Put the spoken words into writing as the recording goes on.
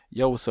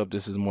Yo, what's up?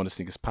 This is More Than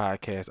Sneakers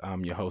Podcast.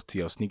 I'm your host,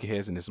 T.O.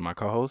 Sneakerheads, and this is my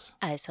co-host.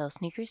 I sell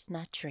sneakers,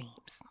 not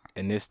dreams.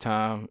 And this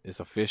time,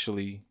 it's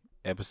officially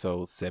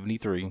episode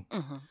 73.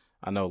 Mm-hmm.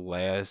 I know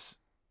last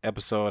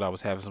episode, I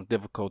was having some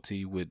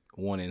difficulty with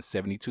wanting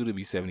 72 to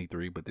be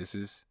 73, but this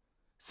is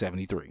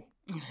 73.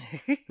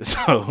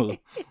 So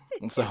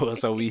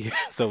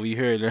we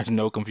heard there's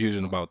no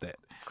confusion about that.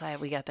 Glad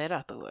we got that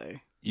out the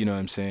way. You know what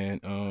I'm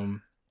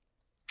saying?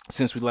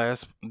 Since we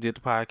last did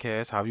the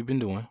podcast, how have you been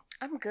doing?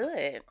 I'm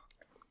good.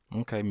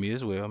 Okay, me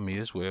as well.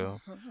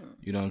 Mm-hmm.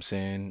 You know what I'm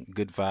saying?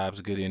 Good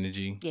vibes, good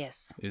energy.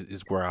 Yes.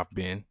 Is where I've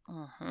been.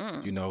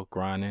 Mm-hmm. You know,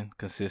 grinding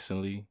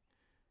consistently,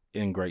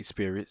 in great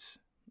spirits.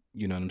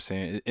 You know what I'm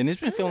saying? And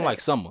it's been feeling like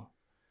summer,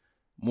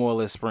 more or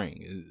less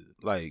spring.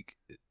 Like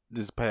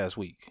this past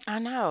week. I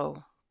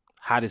know.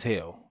 Hot as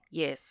hell.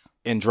 Yes.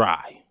 And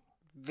dry.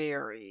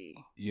 Very.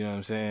 You know what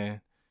I'm saying?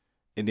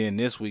 And then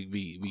this week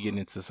we getting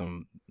into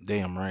some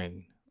damn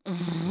rain. A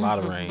lot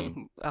of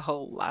rain. A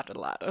whole lot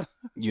of.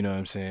 You know what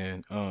I'm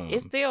saying?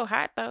 It's still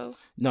hot though.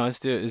 No, it's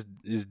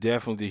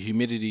definitely, the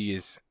humidity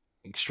is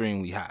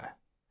extremely high.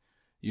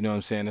 You know what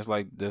I'm saying? It's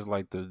like there's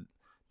like the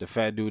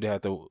fat dude that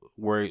had to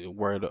wear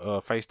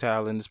the face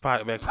towel in his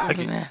back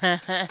pocket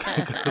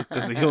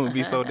because the humid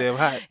be so damn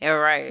hot. Yeah,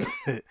 right.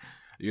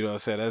 You know what I'm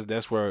saying?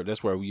 That's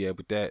where we at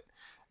with that.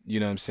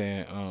 You know what I'm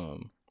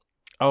saying?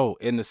 Oh,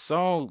 and the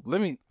song,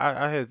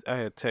 I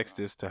had text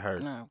this to her.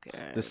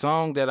 Okay. The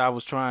song that I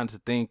was trying to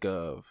think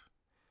of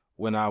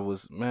when I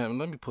was, man,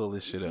 let me pull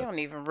this shit You up. don't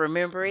even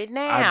remember it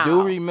now. I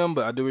do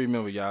remember,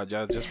 y'all.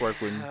 Y'all just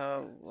work with me.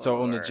 Oh,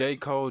 So on the Lord. J.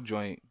 Cole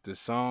joint, the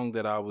song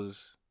that I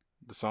was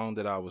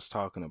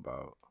talking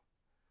about.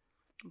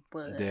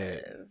 was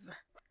that-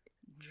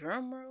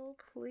 drumroll,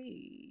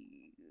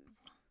 please.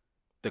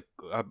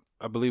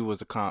 I believe it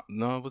was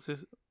what's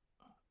this?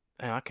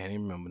 Man, I can't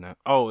even remember now.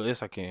 Oh,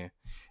 yes I can.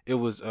 It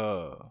was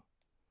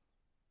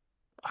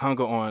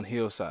Hunger on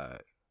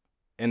Hillside.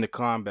 And the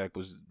Climb Back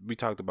we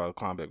talked about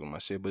Climb Back with my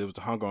shit, but it was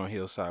the Hunger on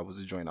Hillside was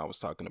the joint I was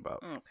talking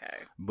about. Okay.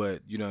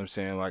 But you know what I'm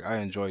saying? Like I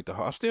enjoyed the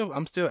whole.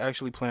 I'm still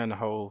actually playing the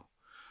whole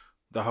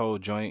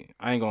joint.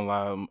 I ain't gonna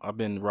lie. I've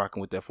been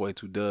rocking with that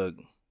 42 Doug,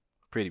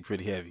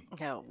 pretty heavy.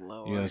 Oh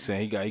Lord. You know what I'm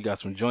saying? He got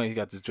some joint. He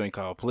got this joint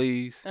called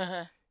Please.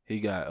 Uh-huh. He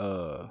got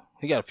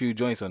a few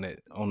joints on that.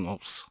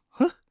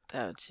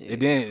 Oh shit.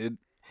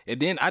 And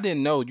then I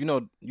didn't know. You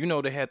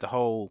know they had the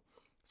whole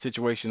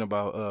situation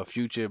about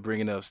Future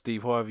bringing up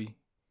Steve Harvey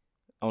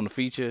on the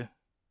feature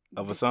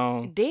of a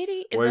song. Did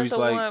he? Is where that he's the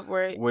like, one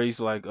where he's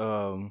like,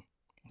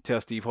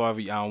 tell Steve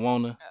Harvey I don't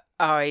wanna.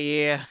 Oh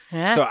yeah.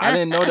 So I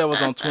didn't know that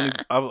was on 20.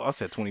 I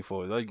said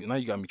 24. Now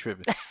you got me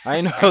tripping. I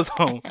didn't know it was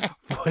on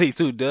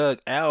 42 Doug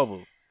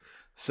album.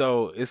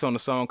 So it's on the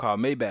song called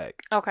Maybach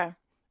Okay.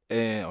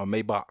 or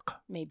Maybach.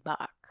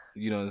 Maybach.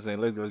 You know what I'm saying?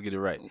 Let's get it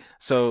right.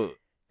 So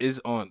it's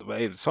on.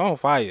 Hey, the song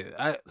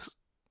fire.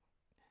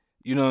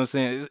 You know what I'm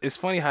saying? It's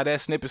funny how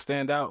that snippet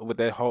stand out with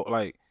that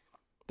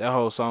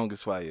whole song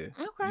is fire.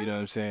 Okay. You know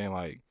what I'm saying?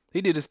 Like he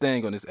did his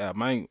thing on this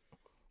album.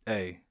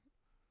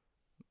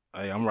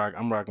 I'm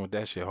rocking with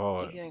that shit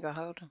hard. You ain't gonna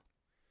hold him.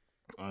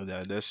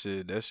 That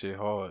shit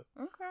hard.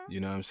 Okay.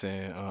 You know what I'm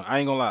saying? I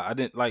ain't gonna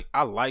lie.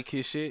 I like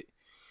his shit,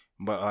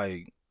 but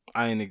like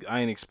I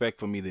ain't expect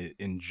for me to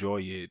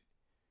enjoy it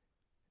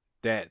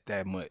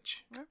that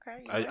much.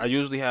 Okay. I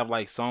usually have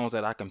like songs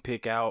that I can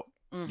pick out.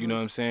 Mm-hmm. You know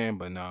what I'm saying?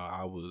 But no,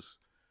 I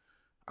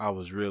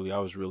was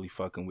really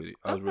fucking with it.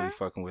 I was really Okay.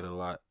 fucking with it a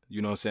lot.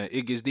 You know what I'm saying?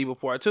 It Gets Deeper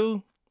Part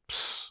 2.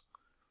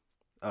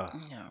 Oh,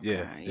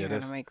 yeah, God. You're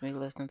that's. gonna make me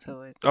listen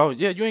to it. Oh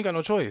yeah, you ain't got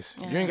no choice.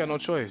 You ain't got no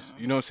choice.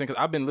 You know what I'm saying? Cause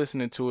I've been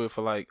listening to it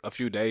for like a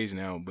few days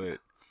now, but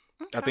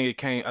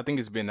Okay. I think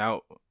it's been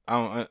out. I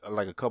don't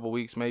like a couple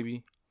weeks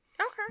maybe.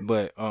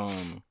 Okay.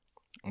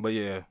 But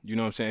yeah, you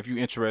know what I'm saying? If you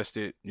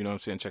interested, you know what I'm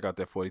saying, check out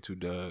that 42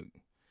 Doug.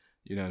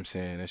 You know what I'm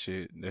saying? That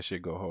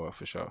shit go hard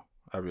for sure.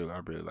 I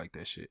really like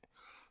that shit.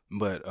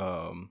 But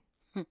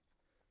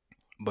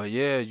but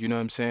yeah, you know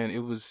what I'm saying? It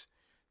was,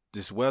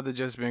 this weather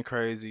just been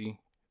crazy.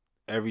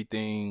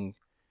 Everything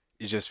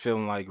is just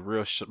feeling like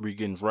we're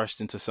getting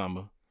rushed into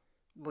summer.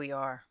 We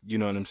are. You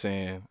know what I'm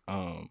saying?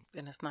 And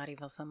it's not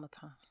even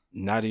summertime.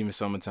 Not even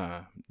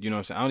summertime. You know what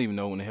I'm saying? I don't even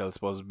know when the hell it's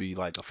supposed to be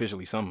like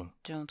officially summer.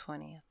 June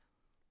 20th.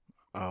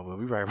 Oh, well,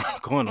 we right around the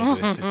corner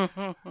with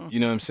it. You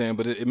know what I'm saying?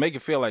 But it make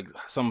it feel like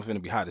summer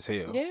finna be hot as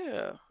hell.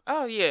 Yeah.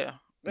 Oh yeah.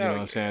 You know what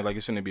I'm saying? Like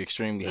it's finna be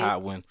extremely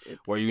hot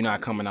where you're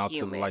not coming out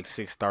till like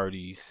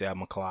 6:30,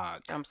 7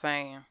 o'clock. I'm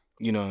saying.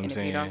 You know what I'm And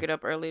saying? if you don't get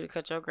up early to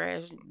cut your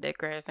grass, that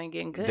grass ain't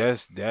getting good.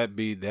 That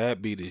be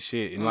the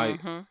shit. And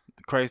like the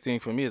crazy thing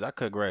for me is I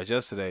cut grass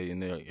yesterday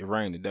and it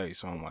rained today,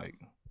 so I'm like,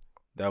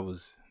 that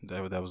was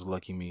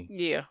lucky me.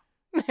 Yeah.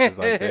 'Cause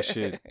like that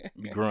shit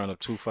be growing up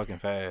too fucking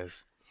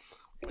fast.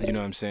 You know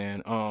what I'm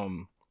saying?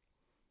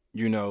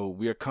 You know,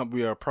 we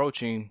are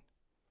approaching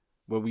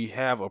what we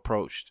have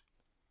approached,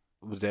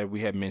 was that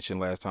we had mentioned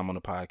last time on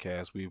the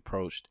podcast. We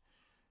approached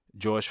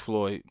George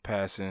Floyd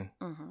passing.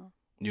 Mm-hmm.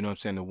 You know what I'm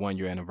saying? The 1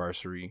 year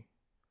anniversary.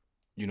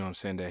 You know what I'm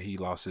saying? That he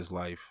lost his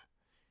life.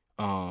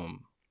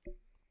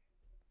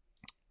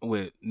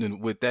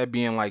 with that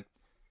being like,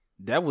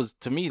 that was,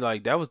 to me,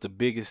 like, that was the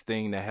biggest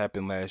thing that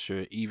happened last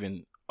year,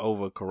 even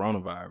over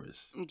coronavirus.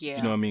 Yeah.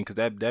 You know what I mean? Because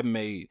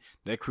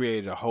that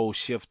created a whole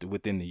shift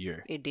within the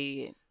year. It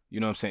did. You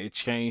know what I'm saying? It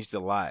changed a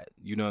lot.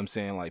 You know what I'm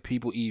saying? Like,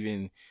 people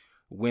even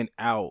went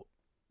out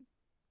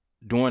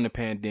during the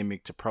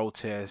pandemic to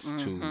protest,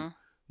 to,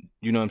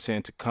 you know what I'm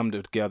saying, to come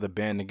together,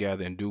 band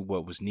together, and do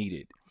what was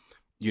needed.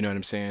 You know what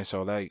I'm saying?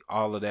 So, like,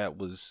 all of that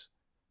was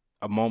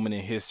a moment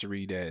in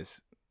history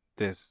that's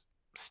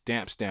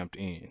stamped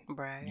in.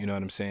 Right. You know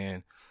what I'm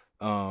saying?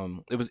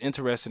 It was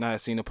interesting. I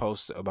had seen a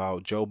post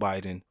about Joe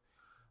Biden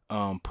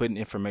putting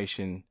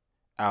information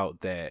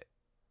out that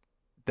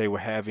they were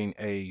having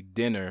a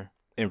dinner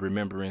in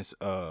remembrance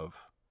of,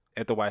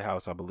 at the White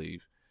House, I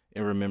believe,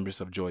 in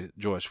remembrance of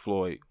George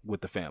Floyd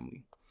with the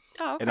family.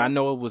 Oh, okay. And I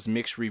know it was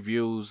mixed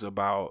reviews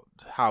about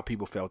how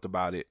people felt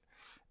about it,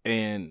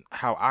 and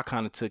how I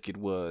kind of took it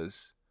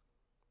was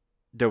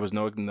there was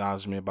no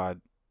acknowledgement by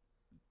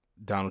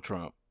Donald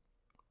Trump.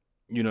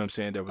 You know what I'm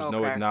saying? There was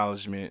no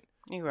acknowledgement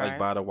like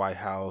by the White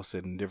House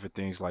and different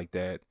things like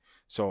that.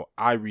 So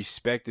I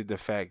respected the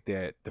fact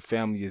that the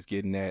family is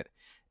getting that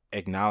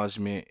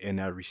acknowledgement and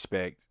that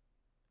respect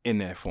in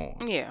that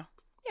form. Yeah.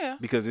 Yeah.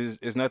 Because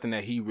it's nothing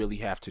that he really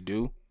have to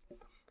do.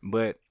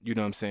 But, you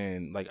know what I'm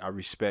saying? Like, I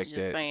respect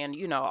just that. Saying,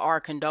 you know,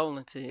 our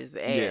condolences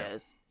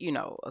as, you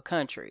know, a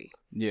country.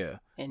 Yeah.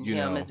 And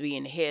him as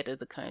being the head of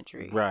the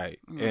country. Right.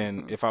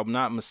 And if I'm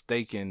not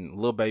mistaken,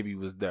 Lil Baby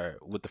was there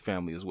with the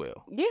family as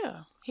well.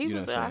 Yeah. He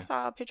was there. I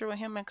saw a picture with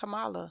him and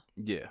Kamala.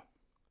 Yeah.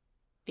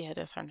 Yeah,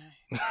 that's her name.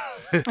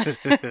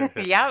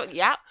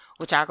 Y'all,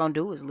 what y'all gonna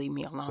do is leave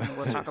me alone, and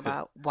we'll talk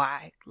about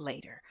why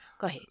later.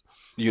 Go ahead.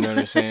 You know what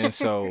I'm saying?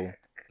 So,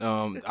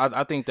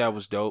 I think that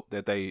was dope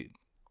that they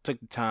took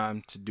the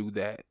time to do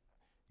that.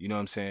 You know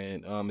what I'm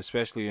saying?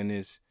 Especially in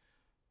this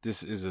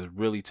is a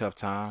really tough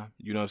time.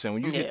 You know what I'm saying?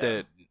 When you hit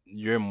that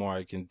year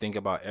mark and think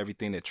about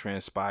everything that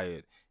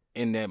transpired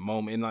in that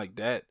moment, and like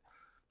that,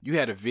 you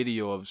had a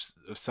video of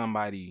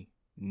somebody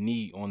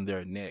knee on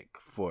their neck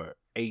for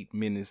 8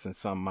 minutes and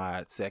some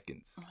odd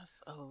seconds. That's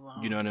a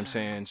long You know what I'm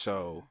saying?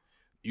 So,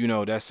 you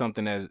know, that's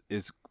something that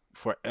is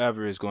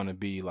forever is going to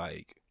be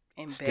like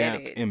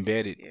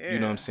embedded. You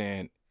know what I'm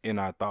saying, in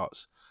our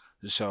thoughts.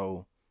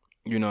 So,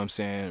 you know what I'm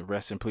saying,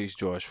 rest in peace,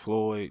 George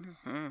Floyd.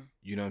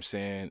 You know what I'm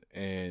saying,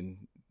 and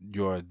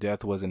your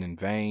death wasn't in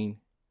vain.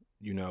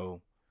 You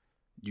know,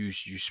 you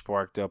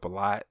sparked up a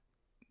lot.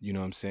 You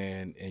know what I'm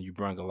saying, and you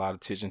brought a lot of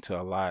attention to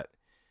a lot.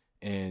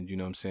 And you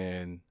know what I'm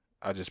saying,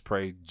 I just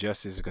pray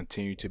justice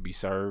continue to be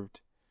served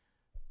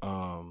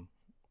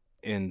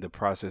in the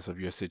process of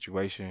your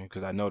situation,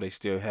 because I know they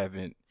still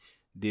haven't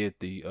did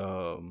the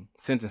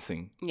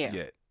sentencing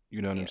yet.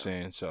 You know what I'm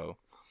saying? So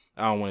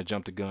I don't want to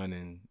jump the gun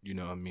and, you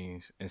know what I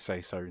mean, and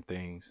say certain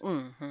things.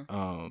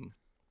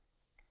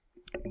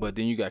 But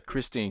then you got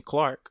Christine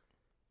Clark.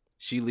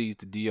 She leads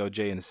the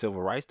DOJ in the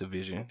Civil Rights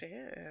Division.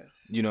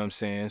 Yes. You know what I'm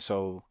saying?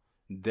 So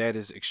that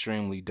is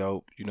extremely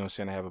dope. You know what I'm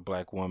saying? I have a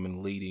black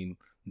woman leading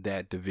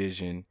that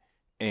division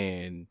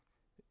and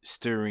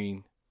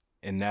steering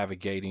and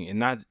navigating, and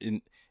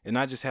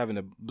not just having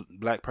a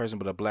black person,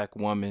 but a black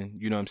woman.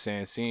 You know what I'm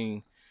saying?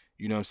 Seeing,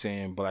 you know what I'm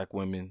saying, black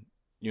women,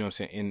 you know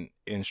what I'm saying,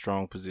 in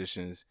strong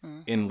positions,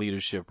 in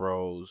leadership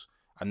roles.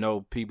 I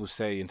know people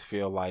say and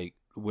feel like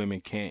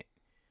women can't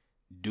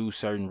do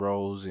certain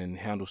roles and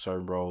handle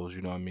certain roles.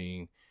 You know what I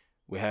mean?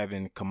 We're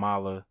having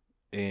Kamala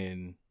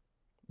in,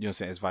 you know what I'm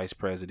saying, as vice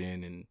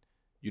president, and,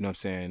 you know what I'm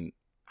saying,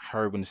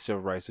 her with the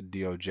civil rights of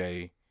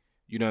DOJ.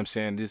 You know what I'm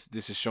saying?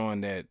 This is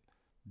showing that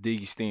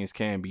these things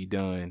can be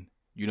done,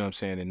 you know what I'm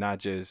saying, and not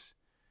just,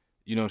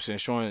 you know what I'm saying,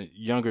 showing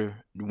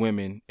younger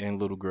women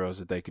and little girls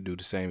that they could do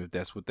the same if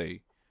that's what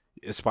they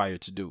aspire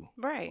to do.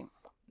 Right.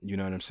 You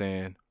know what I'm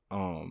saying?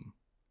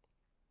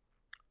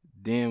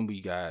 Then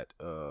we got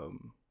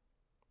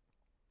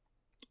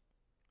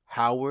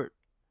Howard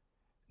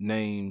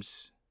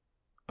names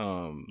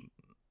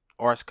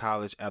Arts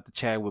College after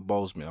Chadwick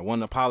Boseman. I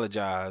want to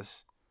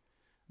apologize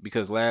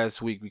because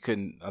last week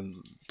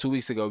 2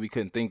 weeks ago we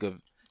couldn't think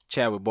of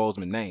Chadwick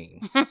Boseman's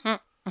name.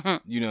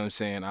 You know what I'm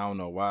saying? I don't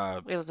know why.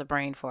 It was a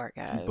brain fart,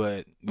 guys.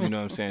 But, you know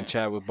what I'm saying,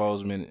 Chadwick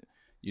Boseman,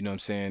 you know what I'm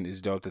saying,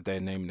 it's dope that they're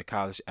naming the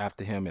college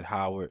after him at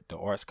Howard, the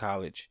Arts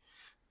College.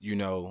 You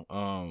know,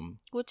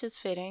 which is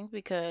fitting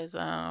because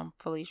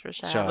Felicia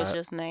Rashad was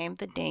just named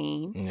the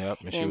dean. Yep,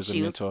 and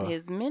she was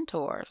his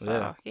mentor.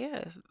 So yeah,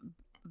 it's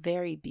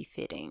very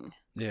befitting.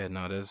 Yeah,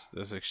 no,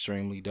 that's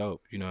extremely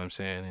dope. You know what I'm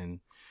saying? And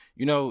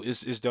you know,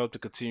 it's dope to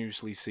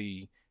continuously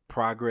see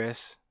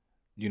progress.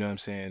 You know what I'm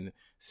saying?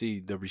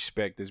 See the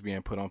respect that's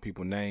being put on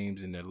people's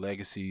names and their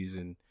legacies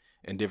and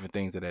different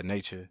things of that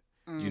nature.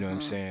 You know what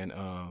I'm saying?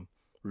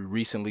 We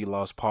recently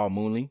lost Paul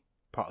Mooney.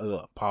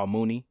 Paul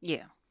Mooney.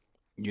 Yeah.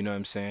 You know what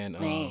I'm saying?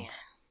 Man.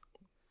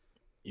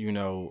 You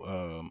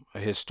know, a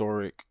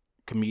historic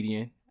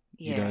comedian.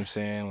 Yeah. You know what I'm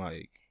saying?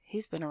 Like,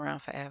 he's been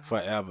around forever.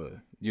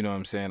 Forever. You know what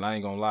I'm saying? I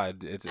ain't gonna lie. I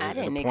didn't expect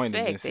it.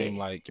 Didn't seem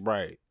like,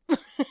 right.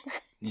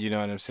 You know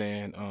what I'm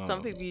saying?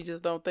 Some people you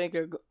just don't think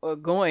are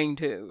going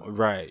to.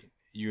 Right.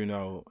 you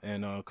know,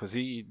 and because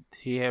he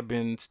had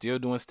been still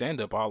doing stand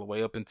up all the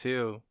way up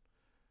until,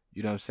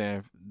 you know what I'm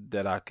saying,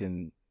 that I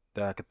can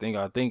think.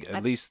 I think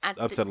at least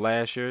up to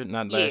last year,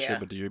 not last year,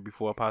 but the year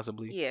before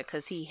possibly. Yeah,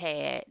 because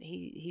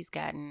he's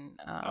gotten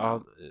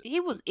All, he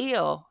was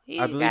ill.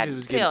 I believe he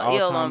was getting fell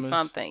ill on Alzheimer's.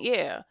 something.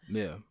 Yeah.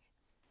 Yeah.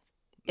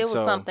 It was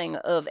something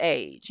of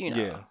age, you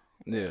know.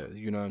 Yeah,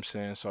 you know what I'm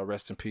saying. So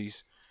rest in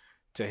peace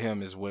to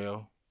him as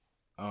well.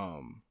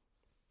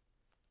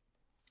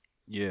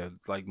 Yeah,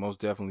 like most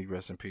definitely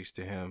rest in peace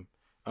to him.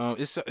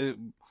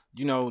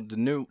 You know, the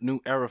new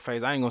era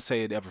phase. I ain't gonna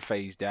say it ever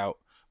phased out,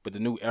 but the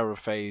new era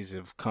phase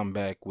have come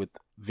back with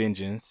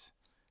vengeance.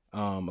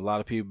 A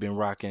lot of people been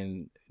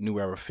rocking new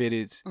era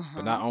fitteds,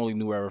 but not only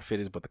new era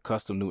fitteds, but the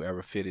custom new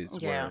era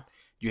fitteds where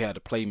you had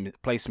the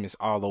placements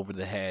all over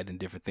the hat and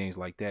different things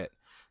like that.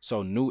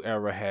 So new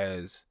era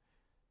has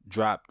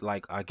dropped,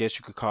 like, I guess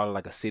you could call it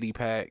like a city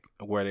pack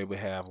where they would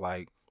have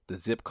like the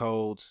zip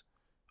codes.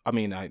 I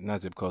mean,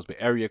 not zip codes, but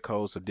area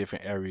codes of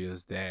different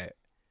areas that,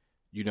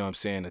 you know what I'm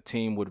saying, a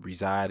team would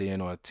reside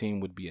in or a team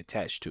would be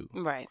attached to.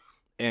 Right.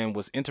 And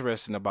what's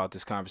interesting about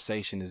this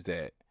conversation is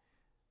that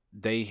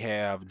they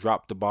have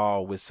dropped the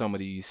ball with some of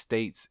these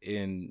states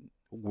in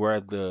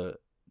where the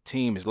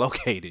team is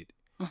located.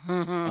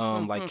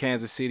 Like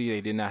Kansas City,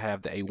 they did not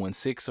have the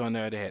 816 on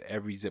there. They had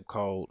every zip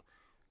code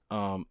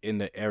in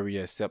the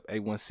area except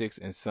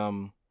 816 and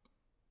some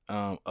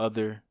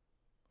other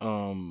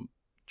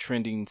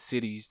trending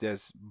cities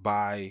that's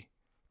by,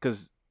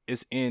 because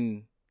it's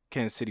in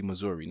Kansas City,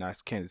 Missouri,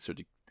 not Kansas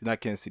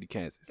City,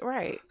 Kansas.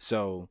 Right.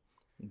 So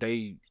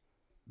they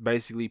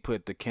basically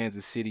put the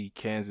Kansas City,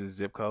 Kansas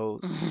zip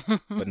codes,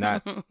 but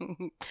not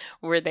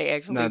where they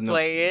actually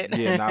play it.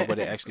 Yeah, not where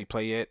they actually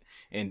play it.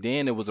 And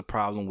then there was a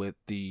problem with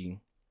the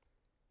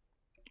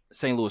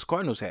St. Louis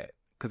Cardinals hat,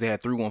 because they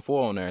had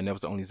 314 on there, and that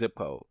was the only zip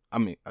code. I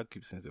mean, I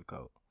keep saying zip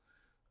code.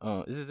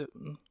 Is it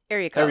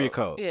area code? Area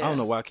code. Yeah. I don't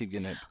know why I keep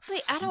getting that.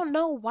 See, I don't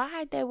know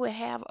why they would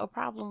have a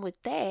problem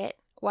with that.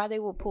 Why they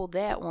would pull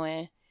that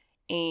one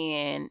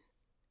and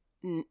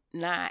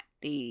not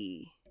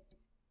the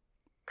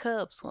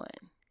Cubs one.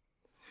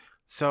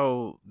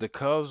 So the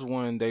Cubs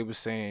one, they were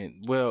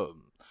saying, well,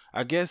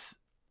 I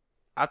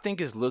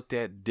think it's looked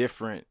at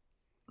different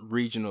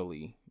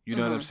regionally. You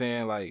know what I'm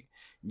saying? Like,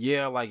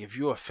 yeah, like if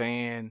you're a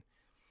fan,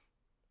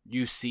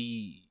 you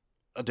see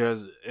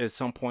there's at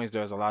some points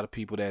there's a lot of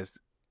people that's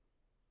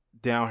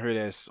down here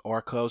that's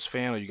are Cubs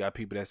fan, or you got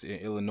people that's in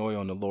Illinois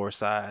on the lower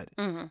side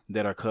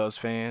that are Cubs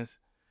fans.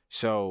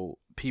 So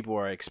people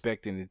are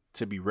expecting it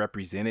to be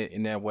represented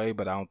in that way,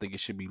 but I don't think it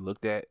should be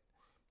looked at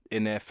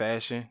in that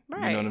fashion.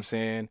 Right. You know what I'm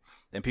saying?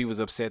 And people was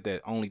upset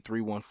that only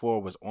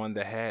 314 was on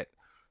the hat,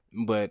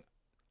 but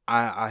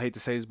I hate to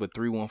say this, but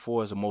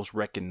 314 is the most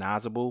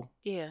recognizable.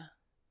 Yeah.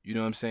 You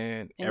know what I'm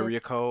saying? And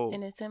area code.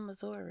 And it's in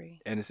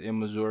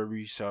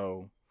Missouri.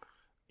 So,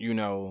 you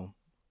know.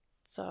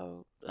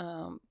 So,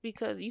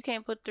 because you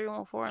can't put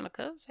 314 on a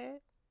Cubs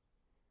hat.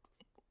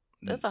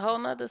 That's a whole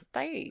nother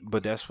state.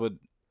 But that's what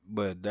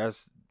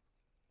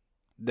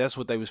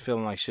they was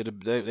feeling like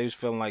they was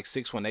feeling like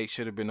 618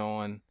 should have been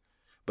on,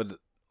 but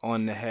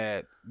on the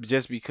hat,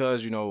 just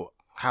because, you know,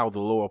 how the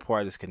lower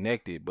part is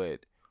connected.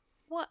 But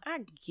well,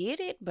 I get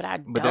it, but I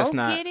don't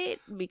get it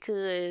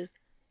because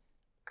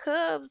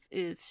Cubs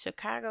is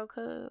Chicago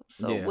Cubs,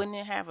 so wouldn't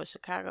it have a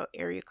Chicago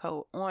area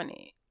code on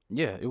it?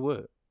 Yeah, it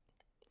would.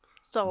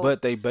 So,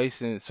 but they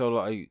basing so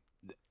like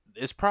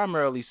it's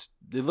primarily,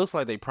 it looks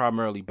like they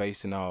primarily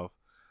basing off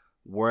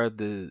where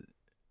the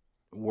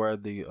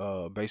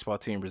baseball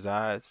team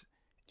resides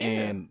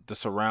and the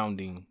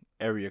surrounding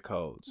area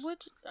codes.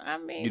 Which, I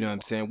mean, you know what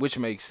I'm saying? Which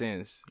makes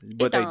sense.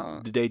 But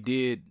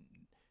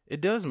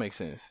it does make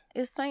sense.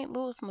 It's St.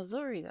 Louis,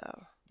 Missouri,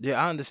 though.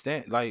 Yeah, I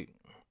understand. Like,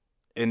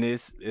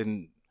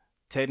 and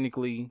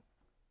technically,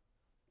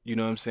 you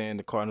know what I'm saying,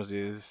 the Cardinals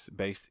is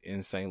based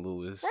in St.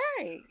 Louis.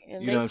 Right.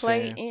 And they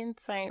play in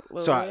St.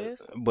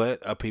 Louis.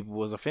 But people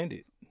was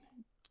offended.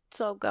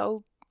 So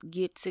go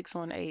get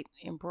 618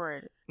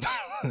 embroidered.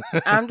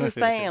 I'm just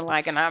saying,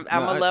 like, and I'm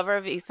a lover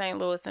of East St.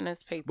 Louis and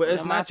its people. But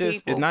it's not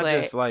just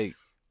like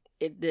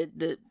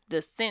the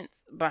sense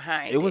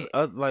behind it. It was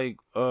like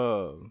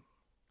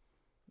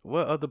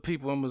what other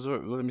people in Missouri?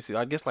 Let me see.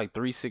 I guess like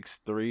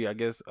 363. I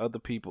guess other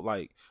people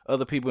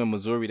in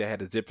Missouri that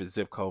had a different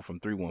zip code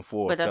from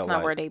 314. But that's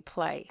not where they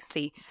play.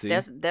 See,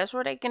 that's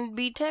where they can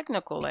be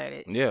technical at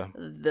it. Yeah.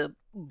 The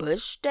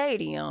Busch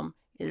Stadium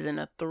is in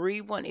a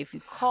 3-1. If you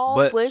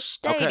call Busch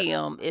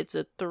Stadium, it's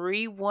a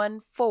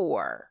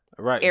 314.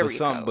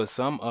 Right. But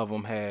some of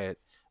them had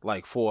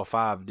like 4 or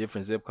 5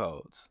 different zip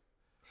codes.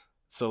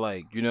 So,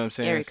 like, you know what I'm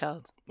saying? Area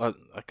codes. I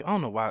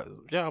don't know why.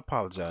 Y'all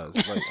apologize.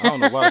 Like, I don't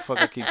know why the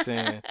fuck I keep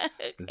saying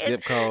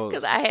zip codes.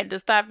 Because I had to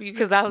stop you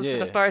because I was going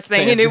to start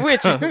saying it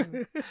with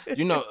you.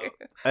 You know,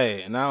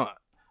 hey, now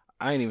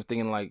I ain't even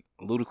thinking like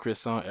Ludacris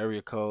song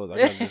area codes. I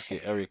got to just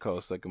get area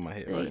codes stuck in my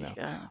head right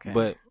now. Okay.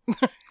 But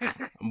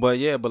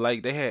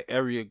like they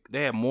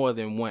had more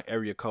than one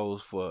area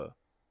codes for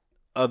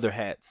other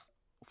hats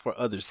for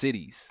other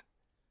cities.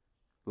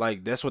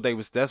 Like that's what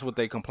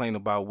they complained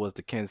about was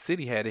the Kansas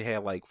City had. It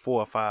had like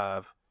 4 or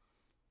 5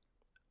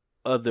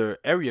 other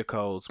area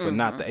codes, but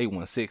not the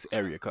 816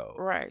 area code.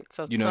 Right.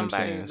 So you know what I'm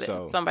saying?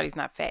 So somebody's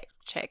not fact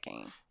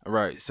checking.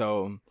 Right.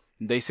 So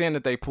they saying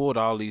that they pulled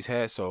all these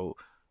hats. So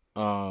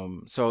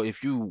so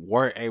if you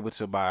were able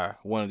to buy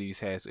one of these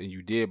hats and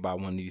you did buy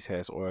one of these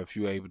hats, or if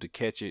you were able to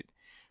catch it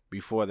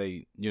before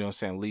they, you know what I'm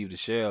saying, leave the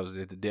shelves,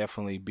 it'd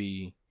definitely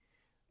be,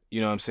 you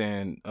know what I'm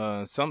saying,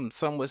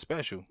 somewhat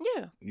special.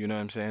 Yeah. You know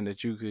what I'm saying,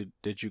 that you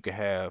could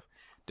have,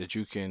 that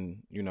you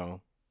can, you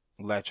know,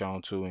 latch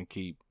on to and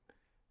keep.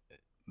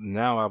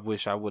 Now I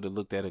wish I would have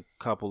looked at a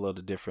couple of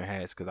the different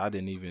hats, because I'm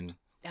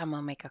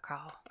gonna make a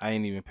call. I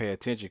ain't even pay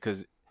attention,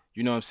 because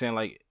you know what I'm saying,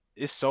 like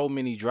it's so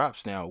many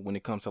drops now when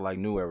it comes to like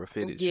new era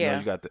fitteds. Yeah. You know,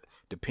 you got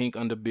the pink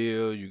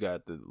underbill, you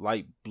got the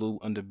light blue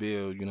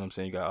underbill, you know what I'm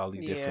saying, you got all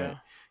these different,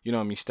 you know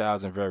what I mean,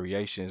 styles and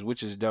variations,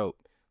 which is dope.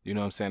 You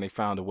know what I'm saying, they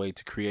found a way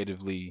to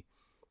creatively,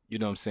 you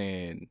know what I'm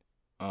saying,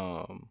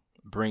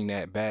 bring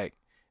that back.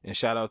 And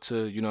shout out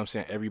to, you know what I'm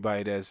saying,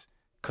 everybody that's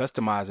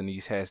customizing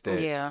these hats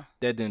that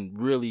didn't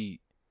really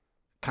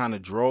kind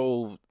of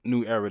drove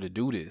New Era to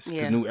do this,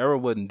 because New Era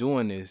wasn't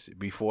doing this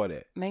before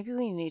that. Maybe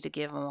we need to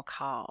give them a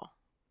call,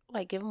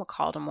 like give them a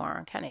call tomorrow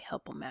and kind of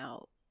help them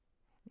out.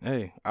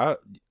 Hey, I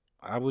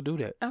would do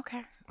that.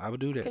 Okay, I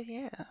would do that.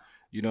 Yeah,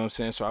 you know what I'm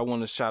saying. So I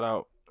want to shout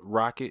out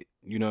Rocket.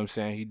 You know what I'm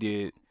saying, he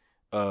did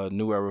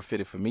New Era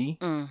fitted for me.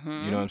 You know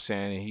what I'm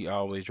saying, and he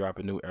always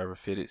dropping New Era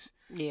fitteds.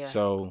 Yeah.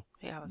 So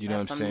you know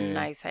what I'm saying,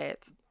 nice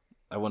hats.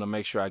 I want to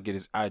make sure I get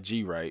his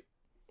IG right,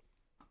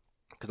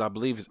 because I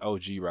believe it's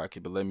OG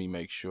Rocket, but let me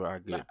make sure I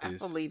get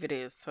this. I believe it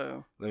is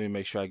too. Let me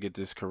make sure I get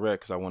this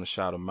correct, because I want to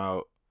shout him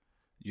out.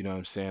 You know what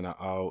I'm saying?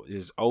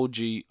 Is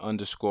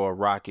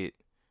OG_Rocket,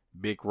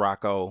 Big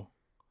Rocco.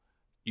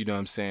 You know what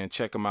I'm saying?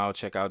 Check him out.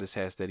 Check out his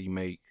hats that he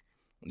makes.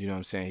 You know what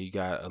I'm saying? He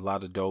got a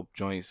lot of dope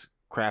joints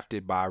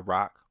crafted by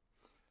Rock.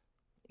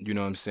 You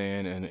know what I'm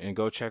saying? And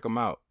go check him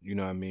out. You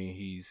know what I mean?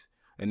 He's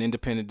an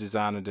independent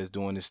designer that's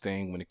doing this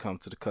thing when it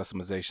comes to the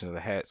customization of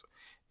the hats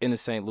in the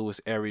St. Louis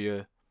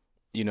area.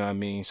 You know what I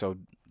mean? So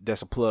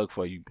that's a plug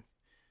for you.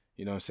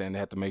 You know what I'm saying? They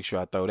have to make sure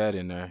I throw that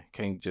in there.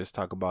 Can't just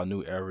talk about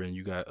New Era and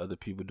you got other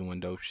people doing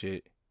dope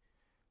shit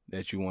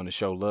that you want to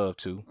show love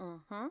to.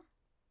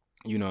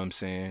 You know what I'm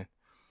saying?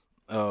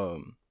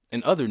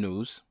 In other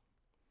news,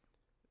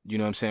 you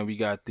know what I'm saying, we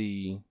got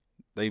they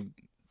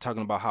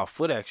talking about how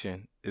Foot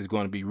Action is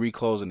going to be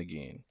reclosing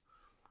again.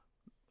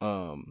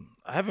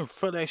 Haven't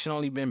Foot Action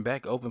only been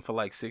back open for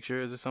like 6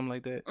 years or something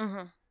like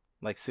that?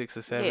 Like 6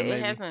 or 7, maybe.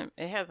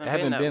 It hasn't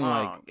been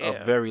like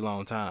a very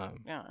long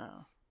time.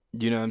 Uh-uh.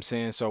 You know what I'm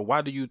saying? So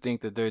why do you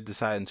think that they're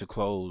deciding to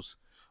close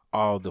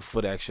all the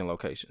Foot Action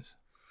locations?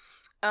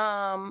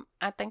 I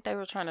think they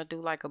were trying to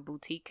do like a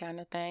boutique kind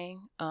of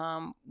thing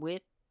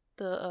with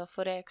the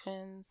Foot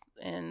Actions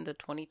and the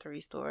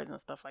 23 stores and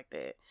stuff like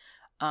that.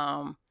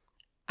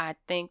 I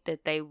think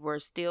that they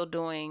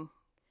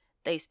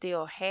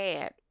still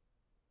had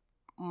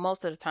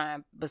most of the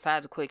time,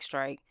 besides a Quick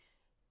Strike,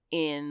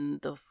 in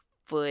the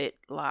Foot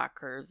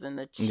Lockers and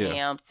the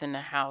Champs and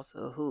the House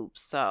of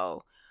Hoops.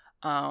 So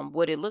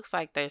what it looks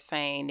like they're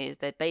saying is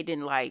that they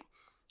didn't like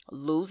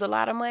lose a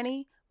lot of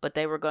money, but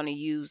they were going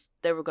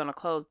to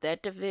close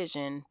that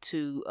division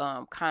to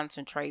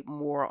concentrate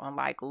more on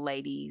like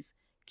ladies,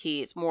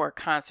 kids, more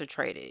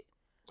concentrated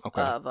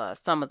of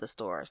some of the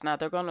stores. Now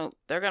they're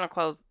gonna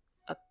close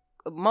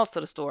most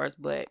of the stores,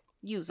 but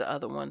use the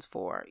other ones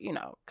for, you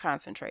know,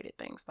 concentrated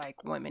things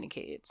like women and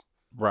kids.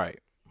 Right.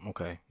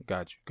 Okay.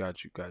 Got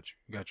you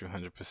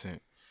 100%.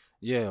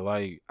 Yeah,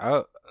 like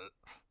I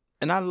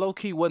low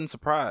key wasn't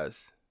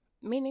surprised.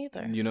 Me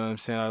neither. You know what I'm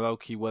saying? I low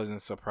key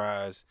wasn't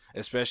surprised,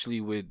 especially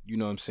with, you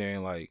know what I'm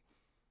saying, like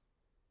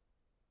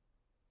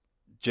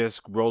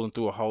just rolling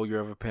through a whole year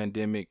of a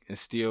pandemic and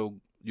still,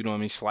 you know what I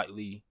mean,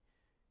 slightly,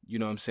 you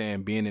know what I'm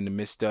saying, being in the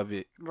midst of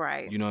it.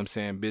 Right. You know what I'm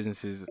saying?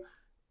 Businesses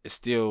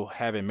still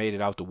haven't made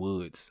it out the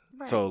woods.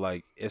 Right. So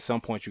like at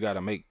some point you got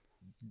to make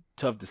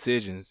tough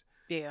decisions.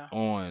 Yeah.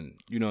 On,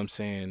 you know what I'm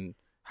saying,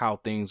 how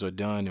things are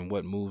done and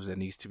what moves that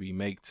needs to be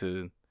made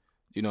to,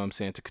 you know what I'm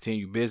saying, to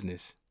continue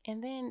business.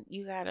 And then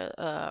you got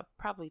to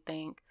probably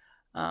think,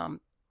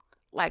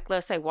 like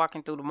let's say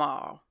walking through the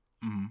mall.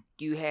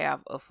 You have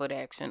a Foot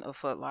Action, a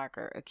Foot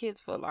Locker, a Kids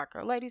Foot Locker,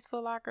 a Ladies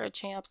Foot Locker, a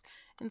Champs,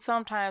 and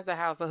sometimes a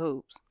House of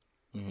Hoops.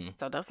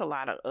 So that's a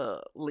lot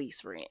of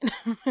lease rent.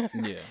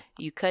 Yeah.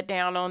 You cut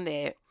down on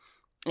that.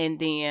 And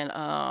then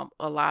a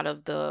lot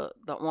of the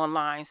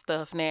online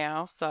stuff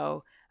now.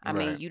 So, I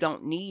mean, you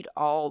don't need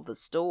all the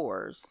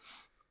stores.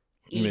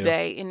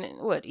 eBay, and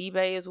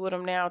eBay is with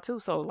them now too.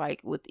 So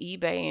like with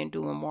eBay and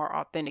doing more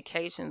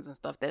authentications and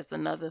stuff, that's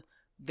another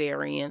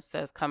variance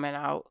that's coming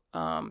out.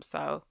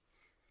 So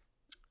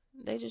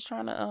they're just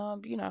trying to,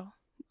 you know,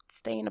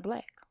 stay in the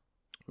black.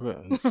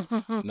 Right.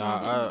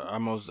 I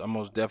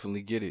most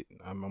definitely get it.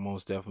 I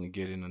most definitely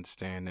get it and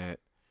understand that.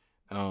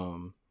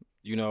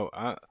 You know,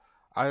 I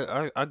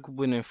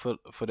went in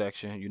Foot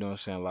Action, you know what I'm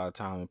saying, a lot of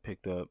time and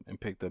picked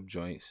up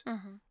joints.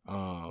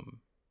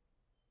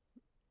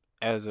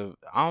 as of,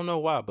 I don't know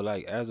why, but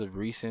like as of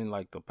recent,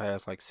 like the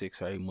past like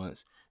 6 or 8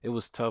 months, it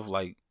was tough.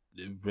 Like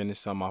renting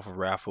something off a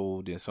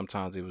raffle. Then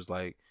sometimes it was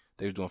like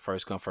they was doing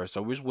first come first,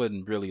 so which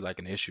wasn't really like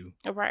an issue.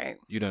 Right.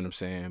 You know what I'm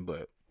saying?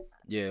 But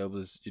yeah, it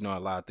was, a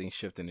lot of things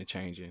shifting and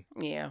changing.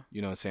 Yeah.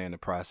 You know what I'm saying? The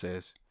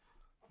process.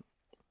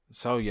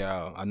 So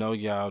y'all, I know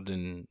y'all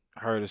done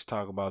heard us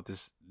talk about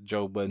this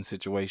Joe Budden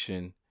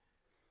situation.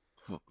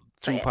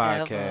 2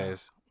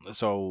 podcasts.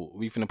 So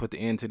we finna put the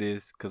end to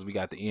this because we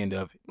got the end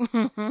of it.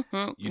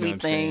 You know what I'm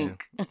saying?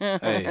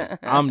 Hey,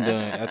 I'm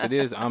done. After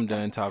this, I'm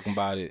done talking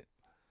about it.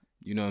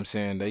 You know what I'm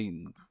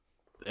saying?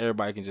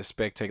 Everybody can just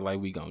spectate like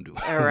we gonna do.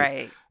 All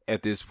right.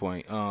 At this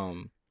point.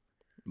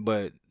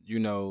 But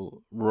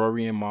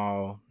Rory and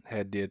Mal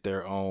had did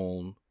their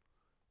own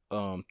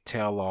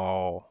tell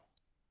all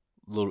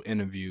little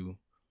interview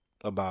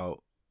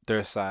about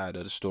their side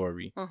of the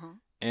story. Mm-hmm.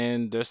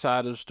 And their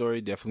side of the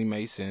story definitely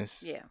made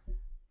sense. Yeah.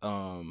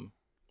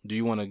 Do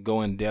you want to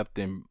go in depth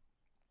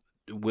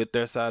with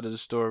their side of the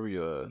story,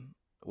 or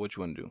what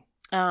you want to do?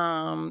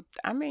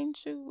 I mean,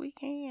 shoot, we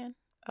can.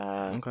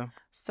 Okay.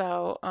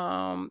 So,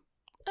 I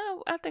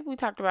think we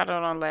talked about it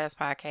on the last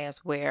podcast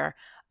where,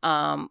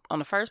 on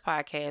the first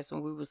podcast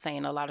when we were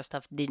saying a lot of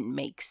stuff didn't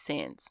make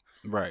sense.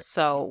 Right.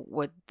 So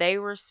what they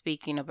were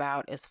speaking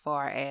about as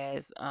far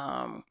as,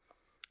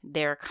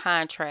 their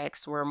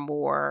contracts were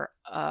more,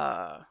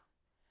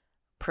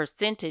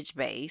 percentage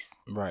based,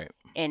 right,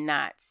 and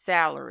not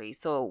salary,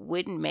 so it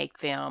wouldn't make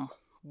them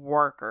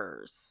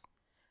workers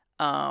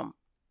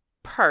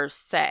per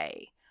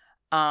se.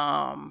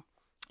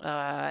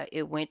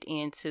 It went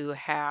into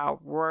how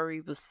Rory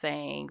was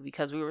saying,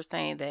 because we were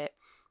saying that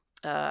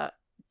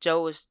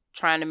Joe was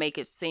trying to make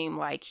it seem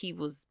like he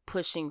was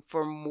pushing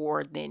for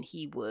more than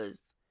he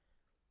was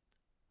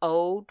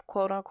owed,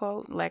 quote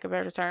unquote, lack of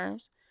better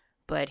terms,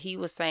 but he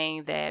was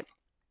saying that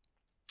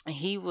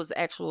he was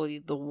actually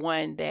the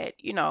one that,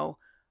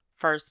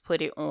 first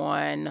put it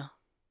on,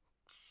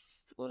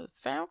 what is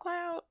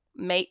SoundCloud?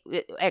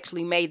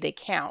 Actually made the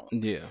count.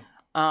 Yeah.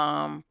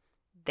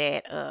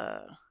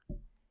 That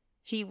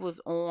he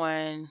was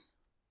on,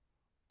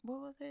 what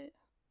was it?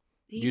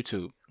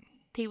 YouTube.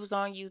 He was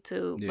on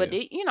YouTube, yeah. but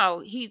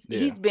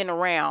he's been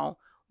around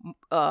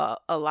a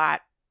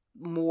lot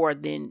more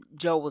than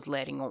Joe was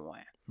letting on.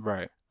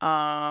 Right.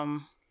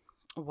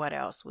 What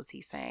else was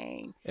he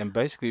saying? And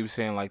basically he was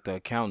saying like the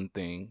accountant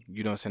thing,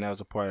 you know what I'm saying, that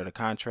was a part of the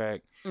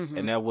contract. Mm-hmm.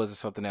 And that wasn't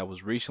something that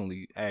was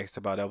recently asked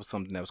about. That was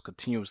something that was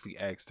continuously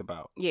asked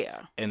about.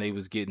 Yeah. And they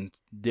was getting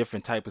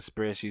different type of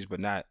spreadsheets, but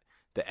not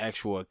the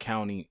actual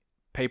accounting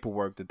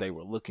paperwork that they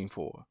were looking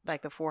for.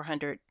 Like the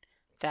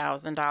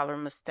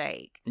 $400,000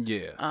 mistake.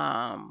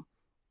 Yeah.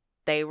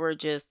 They were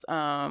just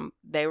trying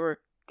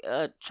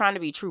to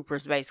be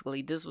troopers,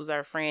 basically. This was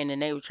our friend,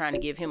 and they were trying to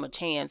give him a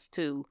chance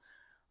to,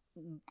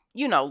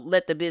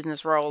 let the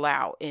business roll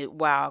out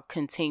while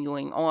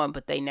continuing on,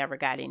 but they never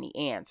got any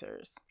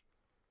answers.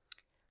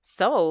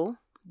 So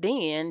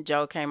then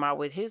Joe came out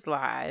with his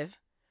live.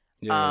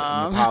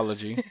 Yeah, an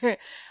apology.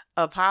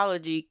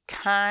 Apology,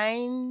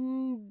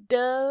 kind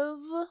of.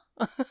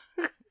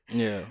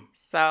 Yeah.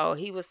 So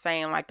he was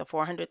saying like the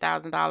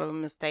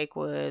 $400,000 mistake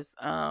was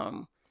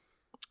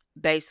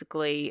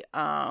basically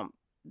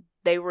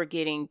they were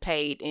getting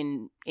paid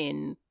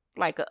in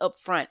like an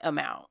upfront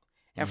amount.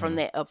 And from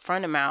that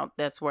upfront amount,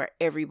 that's where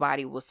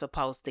everybody was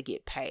supposed to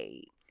get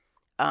paid.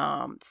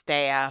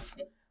 Staff,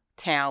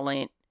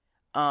 talent,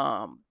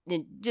 and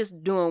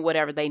just doing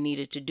whatever they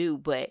needed to do.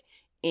 But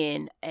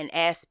in an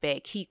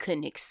aspect, he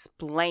couldn't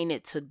explain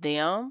it to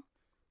them.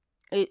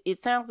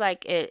 It sounds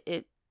like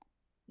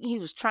he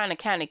was trying to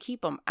kind of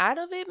keep them out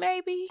of it,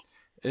 maybe.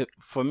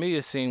 For me,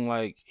 it seemed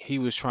like he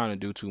was trying to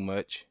do too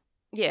much.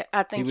 Yeah,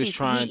 I think he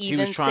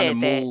was trying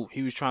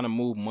to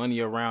move money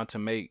around to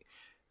make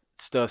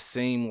stuff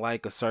seem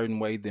like a certain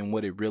way than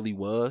what it really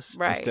was,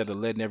 right? Instead of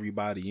letting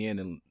everybody in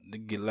and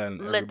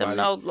let them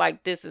know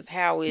like this is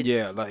how it's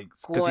like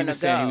because he was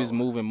saying he was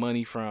moving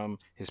money from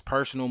his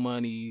personal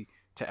money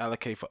to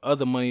allocate for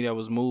other money that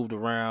was moved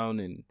around,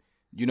 and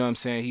you know what I'm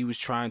saying, he was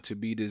trying to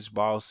be this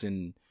boss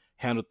and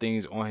handle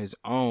things on his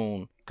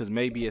own, because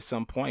maybe at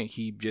some point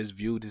he just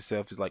viewed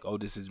himself as like, oh,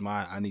 this is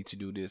mine, I need to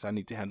do this, I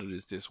need to handle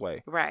this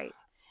way, right?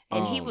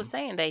 And he was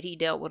saying that he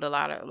dealt with a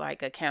lot of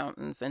like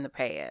accountants in the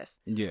past.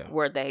 Yeah.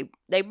 Where they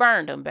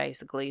burned him,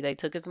 basically. They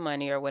took his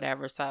money or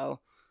whatever. So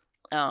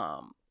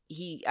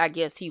I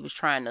guess he was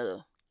trying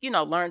to,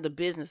 learn the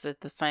business at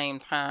the same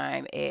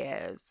time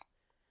as,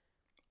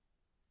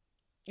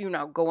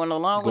 going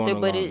along with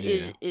it. But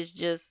it's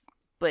just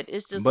But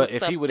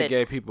if he would have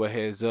gave people a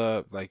heads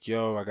up, like,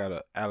 yo, I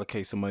gotta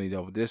allocate some money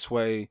over this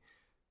way,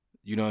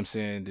 you know what I'm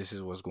saying, this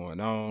is what's going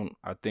on,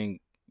 I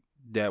think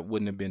that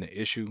wouldn't have been an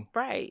issue.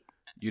 Right.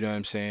 You know what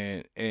I'm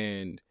saying?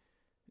 And,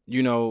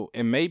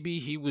 and maybe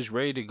he was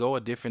ready to go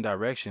a different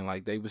direction.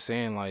 Like, they were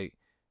saying, like,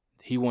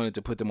 he wanted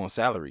to put them on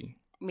salary.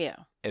 Yeah.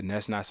 And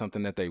that's not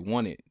something that they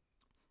wanted.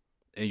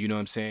 And you know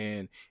what I'm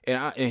saying?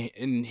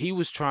 And he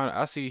was trying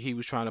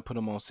to put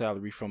them on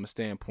salary from a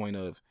standpoint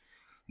of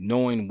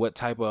knowing what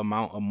type of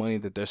amount of money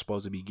that they're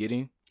supposed to be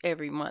getting.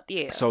 every month.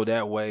 Yeah. So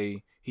that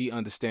way he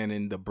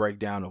understanding the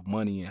breakdown of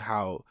money and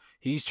how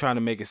he's trying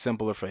to make it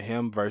simpler for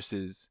him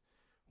versus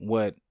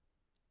what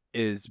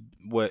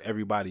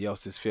everybody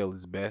else's feel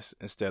is best,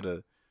 instead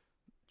of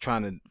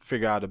trying to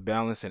figure out a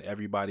balance and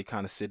everybody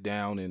kind of sit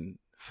down and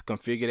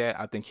configure that.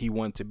 I think he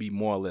wanted to be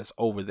more or less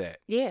over that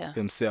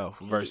himself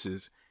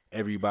versus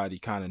everybody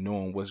kind of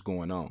knowing what's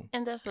going on.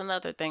 And that's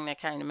another thing that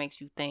kind of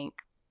makes you think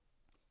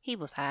he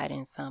was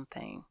hiding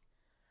something.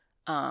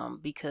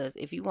 Because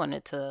if you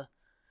wanted to,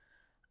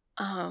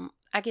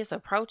 I guess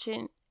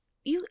approaching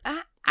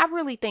I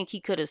really think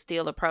he could have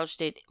still approached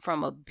it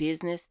from a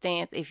business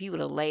stance if he would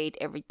have laid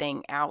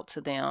everything out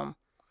to them,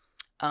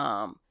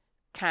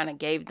 kind of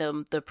gave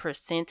them the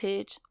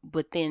percentage,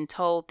 but then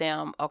told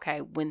them,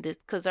 okay, when this,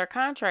 because their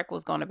contract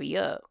was going to be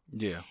up.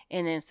 Yeah.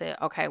 And then said,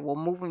 okay, well,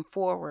 moving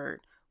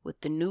forward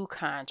with the new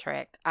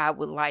contract, I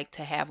would like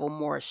to have a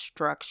more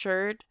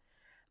structured,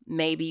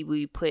 maybe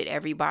we put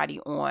everybody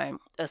on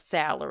a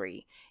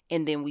salary,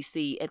 and then we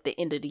see at the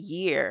end of the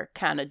year,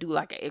 kind of do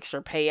like an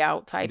extra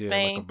payout type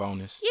thing. Like a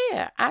bonus.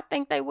 Yeah, I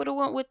think they would have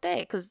went with that,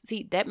 because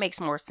see, that makes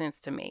more sense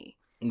to me.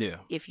 Yeah.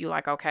 If you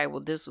like, okay, well,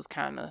 this was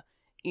kind of,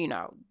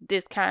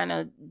 this kind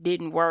of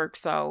didn't work,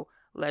 so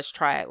let's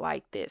try it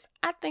like this.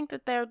 I think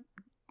that they're,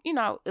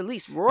 at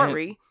least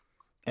Rory.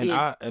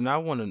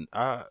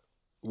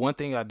 One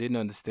thing I didn't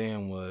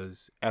understand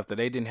was after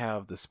they didn't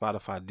have the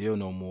Spotify deal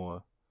no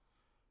more,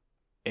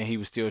 and he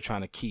was still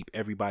trying to keep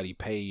everybody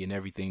pay and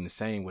everything the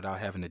same without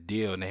having a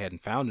deal, and they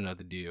hadn't found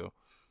another deal,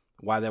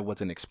 why that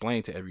wasn't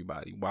explained to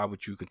everybody. Why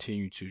would you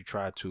continue to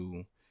try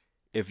to,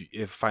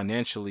 if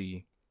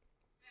financially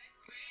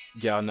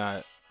y'all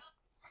not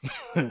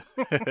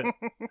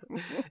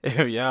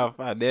if y'all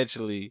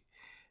financially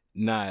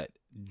not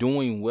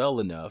doing well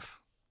enough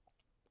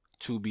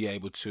to be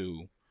able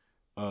to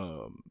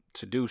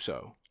do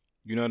so.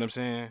 You know what I'm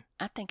saying?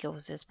 I think it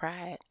was his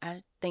pride.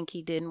 I think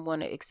he didn't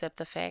want to accept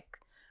the fact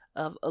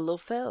of a little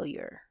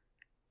failure.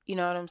 You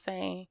know what I'm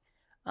saying?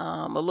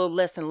 A little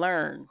lesson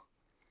learned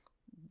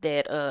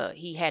that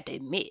he had to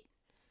admit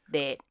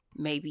that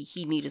maybe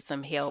he needed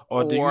some help.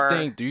 Or do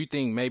you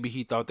think maybe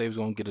he thought they was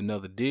gonna get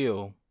another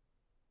deal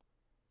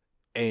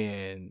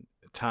and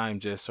time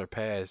just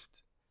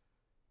surpassed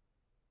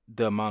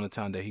the amount of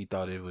time that he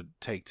thought it would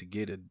take to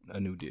get a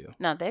new deal?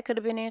 Now that could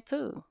have been it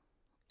too.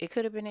 It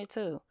could have been it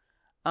too.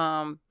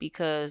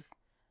 Because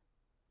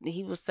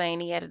he was saying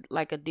he had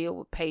like a deal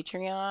with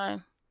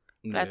Patreon.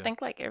 But I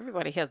think like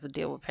everybody has a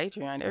deal with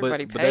Patreon.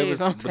 Everybody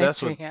pays on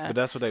Patreon. But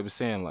that's what they were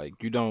saying. Like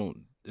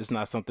it's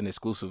not something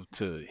exclusive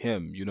to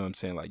him. You know what I'm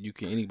saying? Like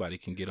anybody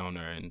can get on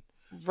there and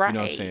you know what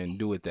I'm saying,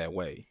 do it that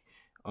way.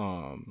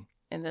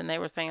 And then they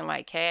were saying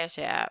like Cash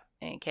App,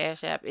 and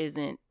Cash App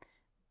isn't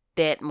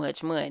that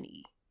much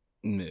money.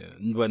 Yeah,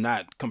 but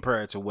not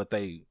compared to what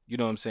they, you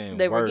know what I'm saying,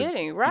 they were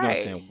getting, right? You know what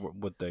I'm saying,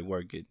 what they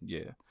were getting,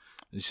 yeah.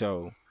 And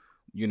so,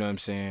 you know what I'm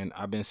saying,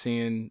 I've been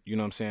seeing, you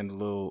know what I'm saying, the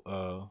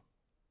little,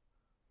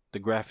 the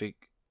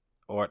graphic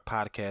art,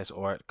 podcast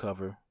art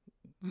cover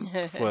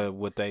for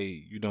what they,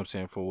 you know what I'm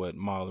saying, for what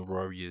Mal and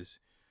Rory is,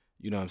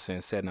 you know what I'm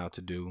saying, setting out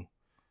to do.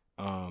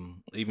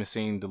 Even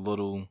seeing the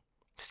little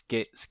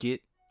skit.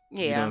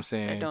 Yeah, you know what I'm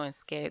saying? They're doing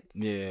skits.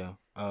 Yeah,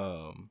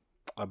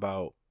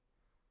 about,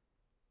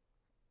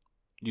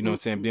 you know what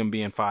I'm saying, them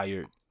being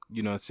fired,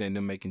 you know what I'm saying,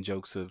 them making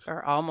jokes of...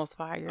 Or almost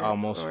fired.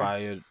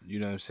 Fired, you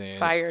know what I'm saying.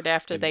 Fired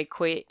after they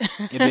quit.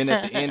 And then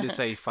at the end it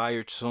say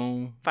fired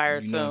soon.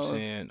 Fired soon. You know what I'm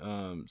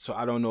saying? So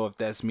I don't know if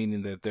that's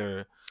meaning that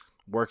they're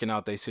working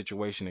out their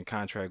situation and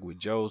contract with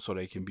Joe so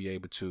they can be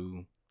able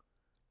to,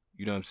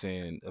 you know what I'm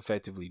saying,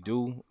 effectively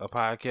do a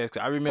podcast.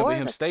 'Cause I remember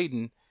him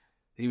stating...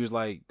 He was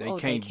like, they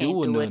can't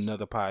do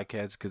another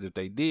podcast because if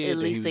they did, at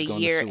least a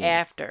year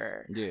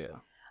after. Yeah.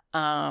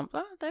 Well,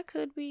 that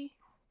could be,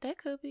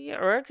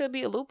 or it could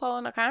be a loophole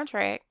in the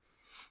contract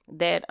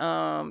that,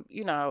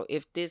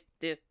 if this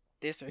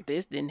or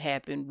this didn't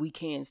happen, we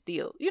can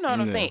still, you know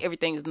what I'm saying?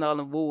 Everything is null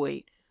and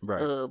void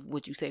of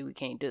what you say we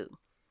can't do.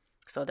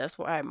 So that's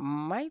why I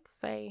might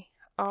say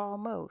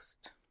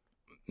almost.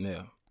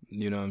 Yeah.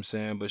 You know what I'm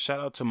saying? But shout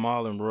out to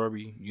Mal and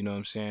Rory, you know what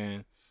I'm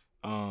saying?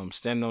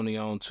 Standing on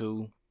their own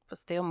too. But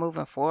still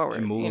moving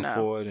forward. And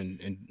forward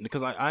and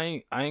because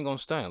I ain't gonna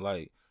stunt.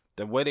 Like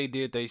the way they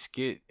did they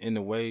skit in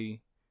the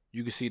way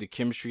you can see the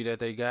chemistry that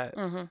they got,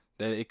 that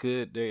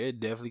it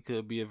definitely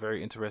could be a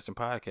very interesting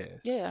podcast.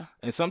 Yeah.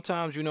 And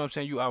sometimes, you know what I'm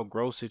saying, you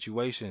outgrow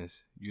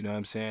situations. You know what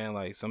I'm saying?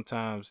 Like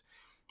sometimes,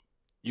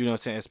 you know what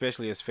I'm saying,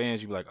 especially as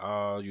fans, you be like,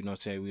 oh, you know what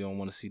I'm saying, we don't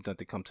want to see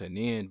nothing come to an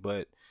end.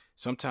 But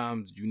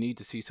sometimes you need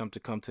to see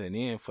something come to an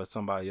end for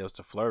somebody else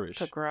to flourish.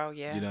 To grow,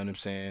 yeah. You know what I'm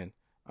saying?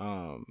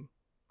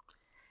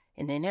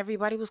 And then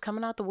everybody was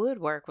coming out the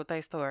woodwork with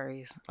their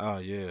stories. Oh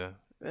yeah.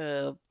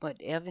 But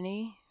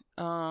Ebony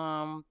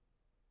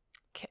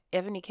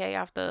K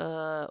off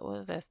the what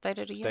was that, State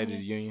of the Union? State of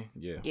the Union,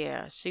 yeah.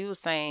 Yeah, she was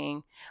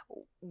saying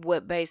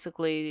what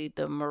basically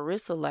the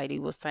Marissa lady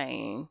was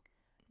saying,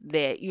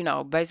 that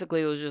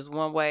basically it was just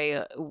one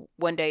way.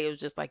 One day it was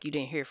just like you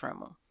didn't hear from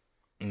them,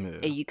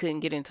 and you couldn't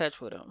get in touch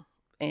with them,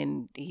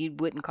 and he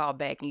wouldn't call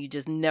back, and you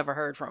just never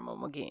heard from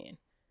him again.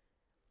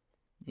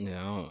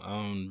 Yeah, I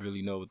don't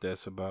really know what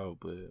that's about,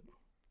 but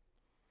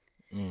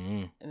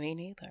Me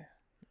neither.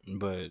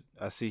 But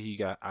I see he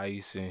got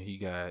Ice, and he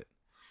got,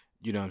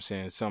 you know what I'm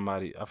saying,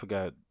 somebody, I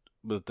forgot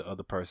what the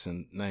other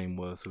person name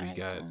was, who he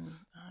got,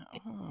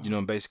 you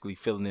know, basically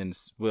filling in,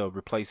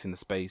 replacing the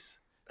space.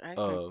 Ice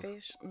and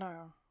Fish?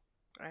 No.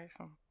 Ice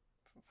and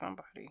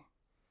somebody.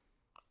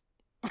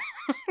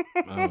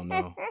 I don't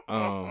know.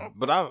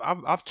 But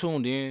I've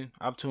tuned in.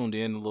 I've tuned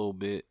in a little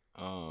bit.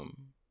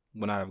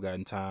 When I've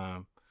gotten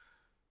time.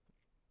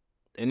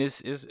 And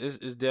it's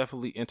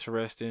definitely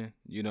interesting.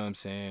 You know what I'm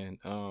saying?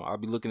 I'll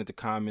be looking at the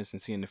comments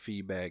and seeing the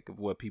feedback of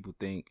what people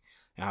think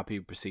and how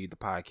people perceive the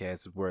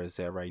podcast, where it's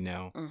at right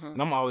now.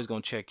 And I'm always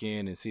gonna check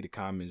in and see the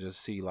comments,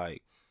 just see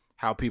like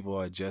how people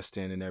are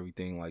adjusting and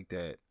everything like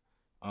that.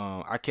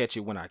 I catch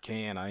it when I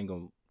can. I ain't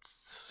gonna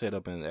sit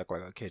up and act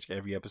like I catch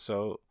every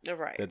episode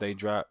that they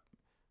drop.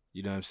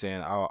 You know what I'm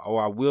saying?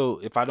 I will,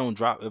 if I don't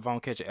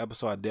catch an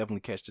episode, I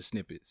definitely catch the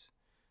snippets.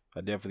 I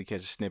definitely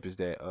catch the snippets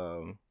that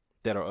are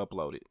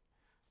uploaded.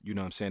 You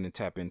know what I'm saying? And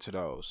tap into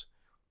those.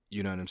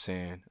 You know what I'm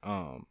saying?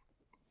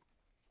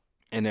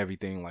 And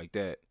everything like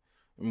that.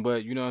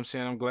 But you know what I'm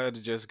saying? I'm glad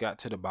to just got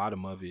to the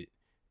bottom of it.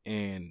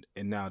 And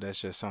now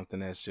that's just something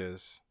that's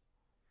just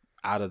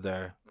out of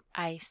there.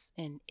 Ice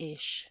and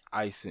Ish,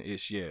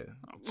 yeah.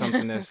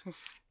 Something that's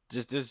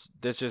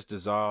just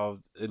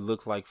dissolved, it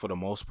looks like, for the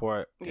most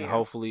part. Yeah. And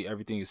hopefully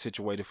everything is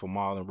situated for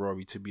Marl and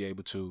Rory to be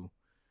able to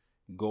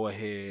go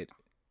ahead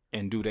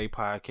and do their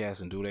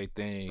podcast and do their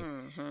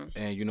thing.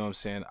 And you know what I'm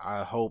saying,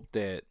 I hope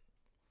that,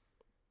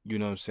 you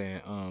know what I'm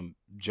saying,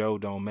 Joe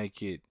don't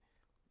make it,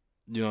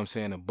 you know what I'm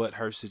saying, a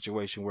butthurt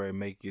situation where it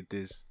make it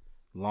this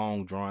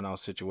long drawn out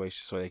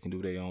situation, so they can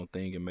do their own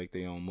thing and make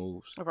their own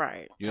moves.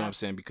 Right. You know what I'm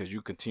saying? Because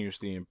you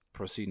continuously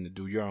proceeding to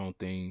do your own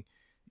thing.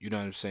 You know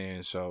what I'm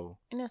saying? So,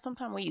 and then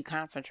sometimes when you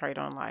concentrate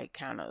on like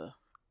kind of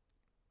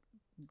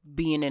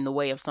being in the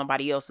way of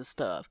somebody else's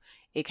stuff,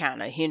 it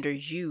kind of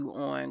hinders you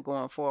on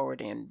going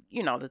forward and,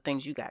 you know, the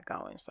things you got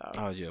going. So,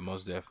 oh yeah,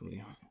 most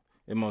definitely.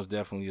 It most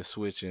definitely a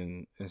switch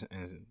and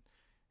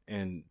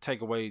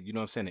take away, you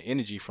know what I'm saying, the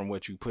energy from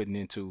what you putting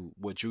into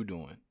what you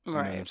doing. You know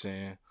what I'm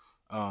saying?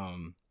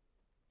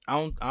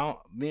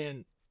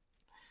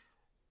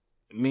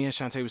 Me and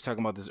Shantae was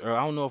talking about this earlier.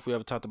 I don't know if we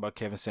ever talked about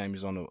Kevin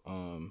Samuels on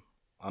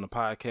the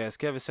podcast.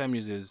 Kevin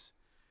Samuels is,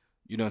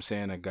 you know what I'm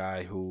saying, a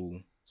guy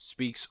who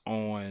speaks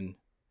on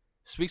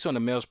the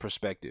male's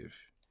perspective.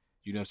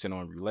 You know what I'm saying,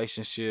 on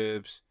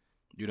relationships.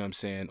 You know what I'm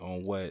saying,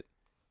 on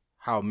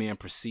how men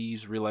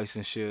perceives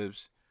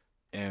relationships,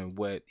 and you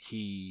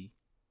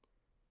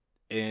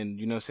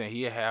know what I'm saying,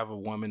 he'll have a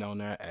woman on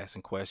there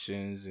asking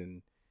questions,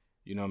 and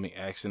you know what I mean,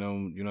 asking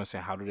them, you know what I'm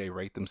saying, how do they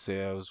rate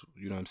themselves,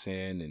 you know what I'm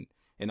saying,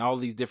 and all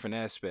these different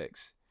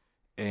aspects.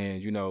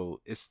 And you know,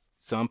 it's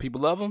some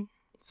people love him,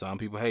 some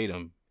people hate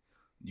him.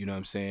 You know what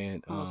I'm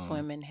saying? Most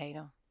women hate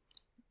him.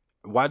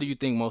 Why do you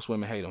think most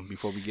women hate him,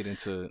 before we get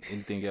into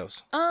anything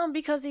else?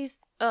 Because he's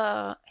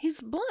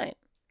blunt.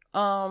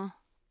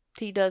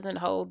 He doesn't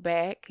hold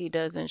back. He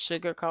doesn't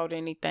sugarcoat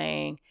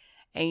anything.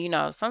 And you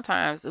know,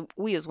 sometimes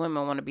we as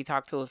women want to be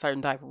talked to a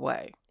certain type of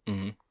way.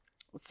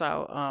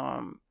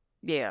 So,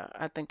 yeah,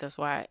 I think that's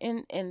why.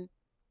 In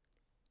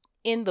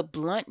the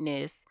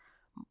bluntness,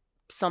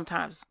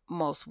 sometimes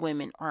most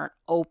women aren't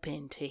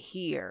open to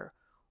hear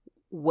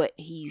what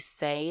he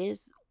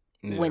says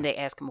when they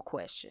ask him a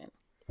question.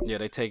 Yeah,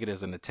 they take it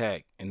as an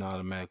attack and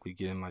automatically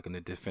get in like in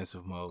a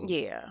defensive mode.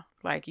 Yeah,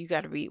 like you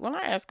got to be, when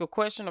I ask a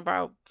question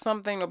about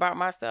something about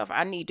myself,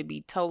 I need to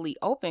be totally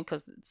open,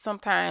 because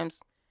sometimes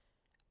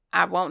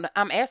I'm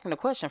asking a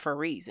question for a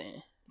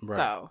reason. Right.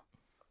 So,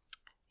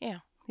 yeah,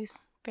 he's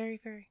very,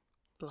 very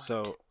blunt.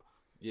 So,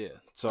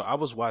 yeah. So I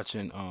was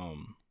watching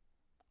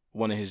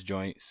one of his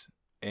joints,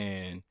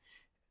 and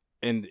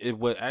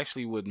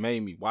what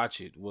made me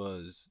watch it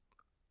was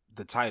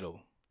the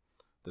title.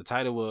 The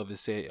title of it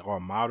said, "Are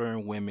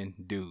Modern Women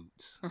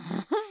Dudes?"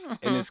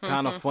 And it's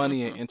kind of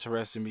funny and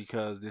interesting,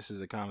 because this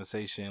is a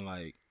conversation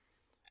like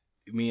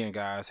me and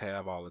guys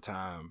have all the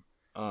time,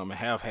 and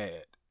have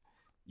had.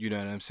 You know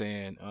what I'm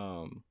saying?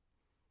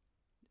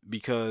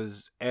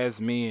 Because as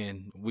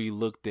men, we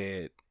looked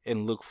at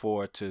and look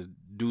forward to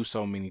do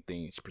so many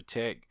things: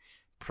 protect,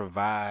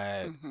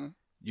 provide.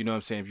 You know what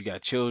I'm saying? If you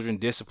got children,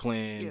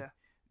 discipline. Yeah.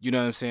 You know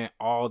what I'm saying?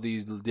 All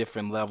these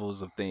different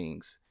levels of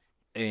things.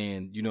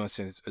 And you know what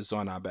I'm saying, it's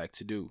on our back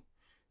to do.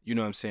 You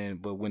know what I'm saying?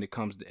 But when it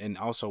comes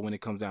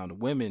down to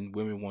women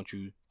want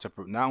you to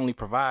not only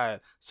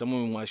provide, some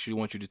women want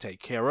you to take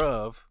care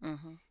of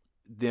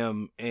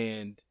them,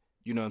 and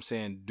you know what I'm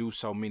saying, do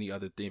so many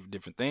other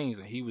different things.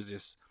 And he was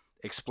just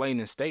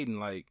explaining, stating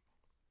like,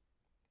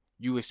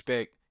 you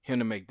expect him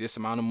to make this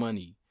amount of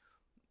money,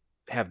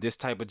 have this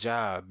type of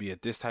job, be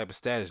at this type of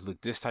status,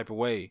 look this type of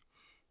way.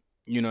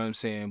 You know what I'm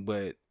saying?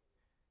 But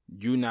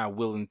you're not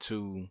willing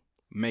to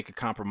make a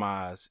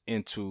compromise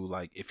into,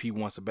 like, if he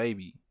wants a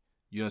baby,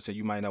 you know what I'm saying,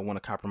 you might not want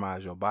to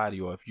compromise your body.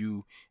 Or if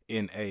you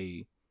in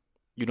a,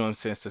 you know what I'm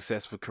saying,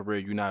 successful career,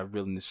 you're not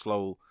willing to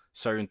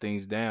certain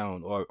things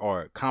down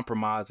or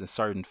compromise in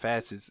certain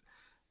facets,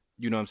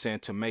 you know what I'm saying,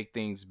 to make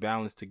things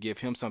balanced, to give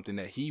him something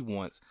that he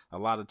wants. A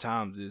lot of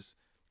times is,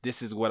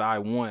 this is what I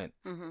want,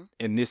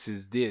 and this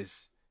is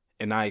this,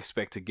 and I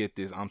expect to get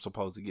this. I'm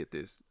supposed to get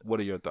this. What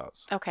are your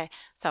thoughts? Okay,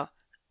 so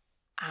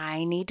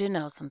I need to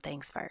know some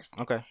things first.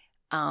 Okay.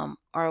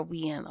 Are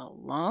we in a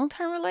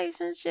long-term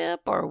relationship,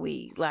 or are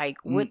we like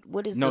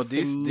what is the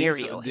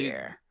scenario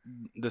here?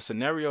 The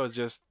scenario is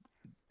just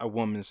a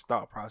woman's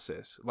thought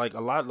process. Like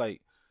a lot,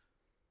 like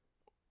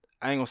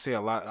I ain't gonna say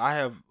a lot.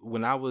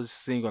 When I was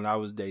single and I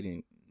was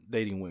dating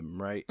women,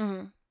 right?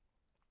 Mm-hmm.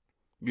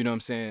 You know what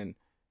I'm saying?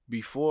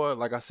 Before,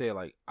 like I said,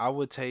 like I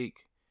would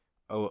take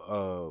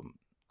a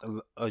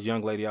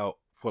young lady out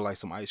for like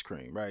some ice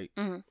cream, right?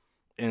 Mm-hmm.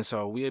 And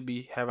so we'd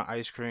be having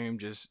ice cream,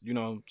 just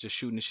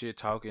shooting the shit,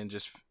 talking,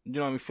 just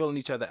feeling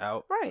each other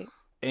out. Right.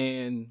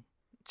 And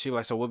she was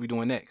like, so what we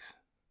doing next?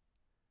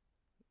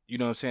 You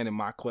know what I'm saying? And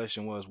my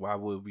question was, why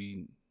would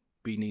we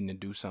be needing to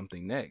do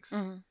something next?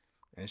 Mm-hmm.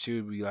 And she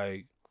would be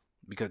like,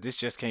 because this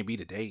just can't be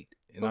the date.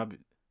 And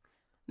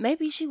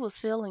maybe she was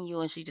feeling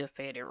you and she just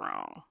said it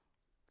wrong.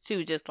 She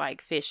was just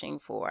like fishing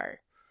for.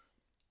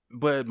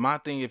 But my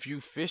thing, if you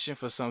fishing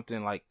for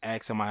something, like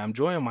ask, am I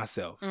enjoying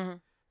myself? Mm-hmm.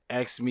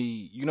 Ask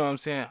me, you know what I'm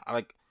saying?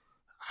 Like,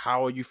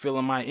 how are you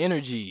feeling my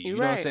energy? You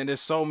know what I'm saying? There's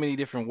so many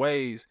different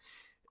ways.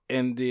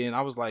 And then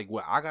I was like,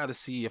 well, I got to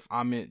see if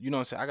I'm in, you know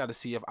what I'm saying? I got to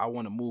see if I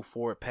want to move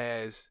forward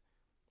past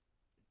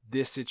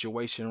this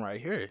situation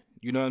right here.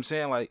 You know what I'm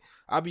saying? Like,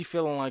 I be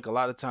feeling like a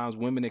lot of times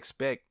women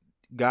expect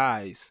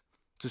guys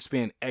to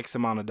spend X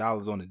amount of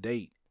dollars on a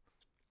date.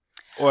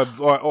 Or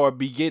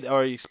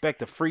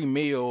expect a free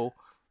meal.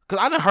 Cause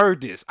I done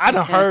heard this. I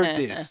done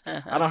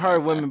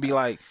heard women be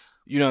like,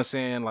 you know what I'm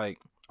saying? Like,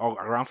 oh,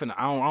 I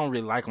don't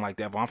really like them like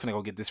that, but I'm finna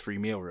go get this free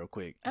meal real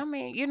quick. I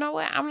mean, you know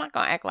what? I'm not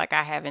gonna act like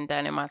I haven't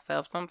done it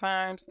myself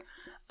sometimes.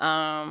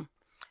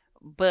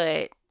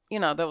 But you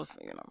know, that was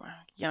my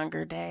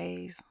younger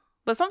days.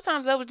 But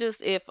sometimes that was just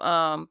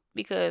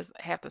because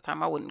half the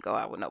time I wouldn't go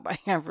out with nobody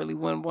I really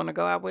wouldn't want to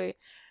go out with.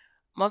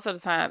 Most of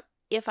the time,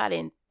 if I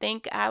didn't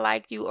think I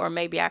liked you, or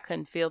maybe I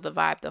couldn't feel the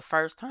vibe the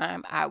first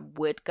time, I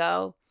would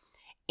go.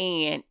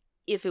 And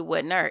if it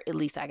wasn't her, at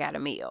least I got a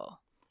meal.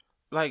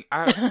 Like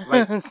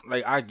I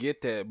I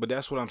get that, but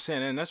that's what I'm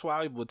saying, and that's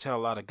why I would tell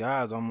a lot of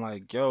guys. I'm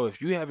like, yo,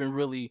 if you haven't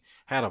really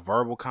had a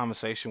verbal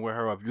conversation with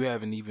her, or if you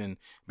haven't even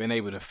been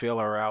able to feel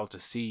her out to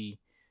see,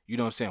 you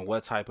know what I'm saying,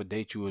 what type of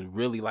date you would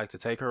really like to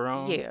take her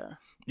on. Yeah.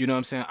 You know what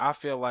I'm saying? I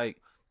feel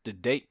like the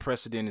date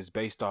precedent is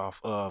based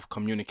off of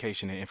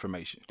communication and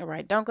information. All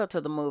right. Don't go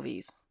to the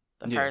movies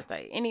the first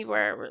day.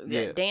 Anywhere,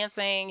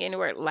 dancing,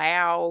 anywhere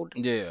loud.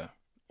 Yeah.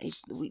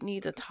 We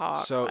need to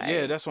talk. So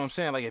that's what I'm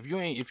saying. Like if you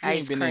ain't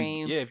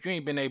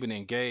been able to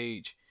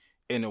engage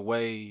in a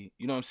way,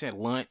 you know what I'm saying,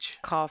 lunch,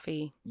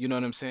 coffee, you know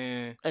what I'm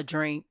saying, a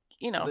drink,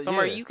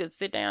 somewhere you could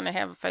sit down and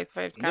have a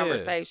face-to-face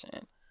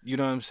conversation. You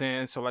know what I'm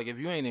saying? So like if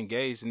you ain't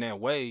engaged in that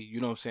way, you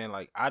know what I'm saying,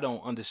 like I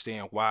don't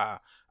understand why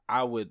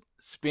I would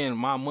spend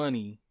my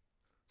money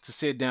to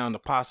sit down to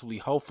possibly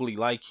hopefully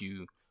like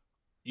you.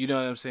 You know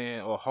what I'm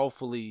saying? Or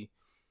hopefully,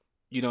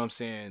 you know what I'm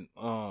saying,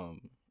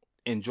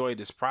 enjoy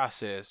this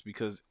process,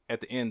 because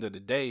at the end of the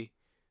day,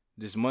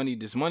 this money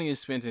is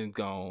spent and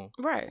gone.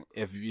 Right.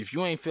 If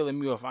you ain't feeling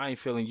me, or if I ain't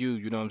feeling you,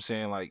 you know what I'm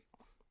saying, like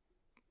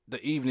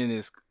the evening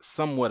is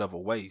somewhat of a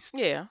waste.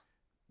 Yeah.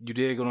 You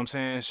dig what I'm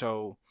saying?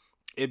 So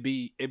it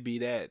be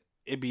that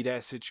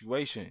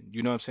situation.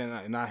 You know what I'm saying?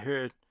 And I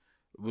heard,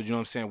 you know what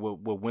I'm saying,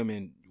 what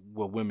women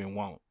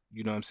want.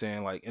 You know what I'm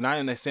saying? Like, and I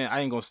understand, I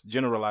ain't gonna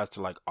generalize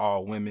to like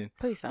all women.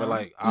 Please don't. But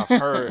like I've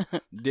heard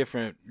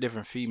different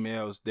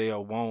females,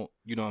 they'll want,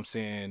 you know what I'm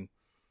saying?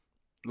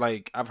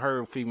 Like I've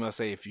heard females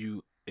say, if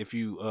you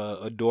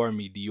adore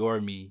me,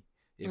 Dior me.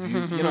 If you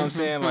know what I'm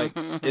saying? Like,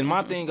 and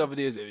my thing of it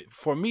is,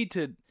 for me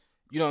to,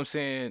 you know what I'm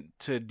saying,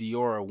 to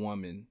Dior a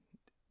woman,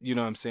 you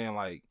know what I'm saying?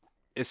 Like,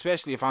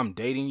 especially if I'm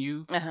dating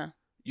you,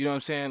 you know what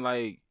I'm saying?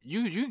 Like,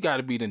 you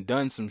gotta be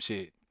done some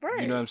shit.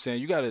 Right. You know what I'm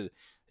saying? You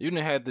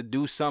done had to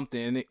do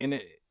something, and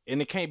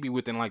it can't be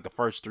within like the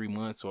first 3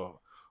 months or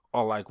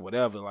like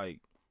whatever. Like,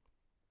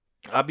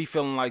 I be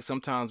feeling like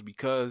sometimes,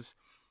 because,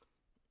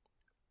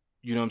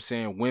 you know what I'm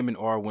saying, women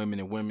are women,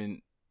 and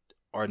women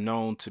are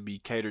known to be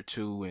catered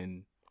to,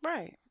 and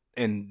right,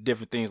 and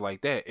different things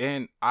like that.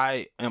 And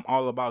I am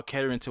all about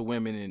catering to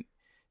women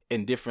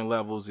in different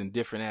levels and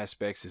different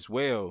aspects as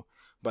well.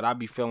 But I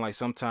be feeling like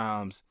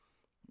sometimes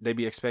they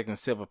be expecting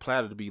silver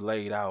platter to be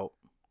laid out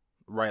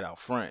right out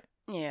front.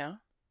 Yeah.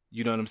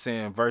 You know what I'm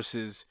saying?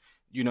 Versus,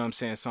 you know what I'm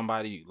saying,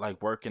 somebody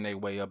like working their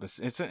way up.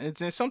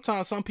 And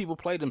sometimes some people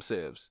play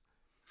themselves.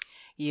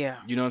 Yeah.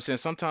 You know what I'm saying?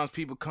 Sometimes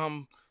people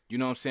come, you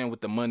know what I'm saying,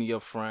 with the money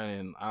up front,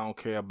 and I don't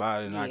care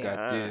about it, and I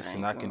got this,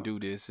 and I can do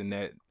this and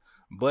that.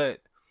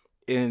 But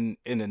in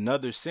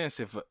another sense,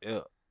 if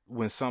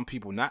when some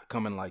people not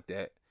coming like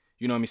that,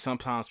 you know what I mean,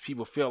 sometimes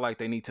people feel like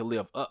they need to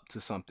live up to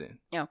something.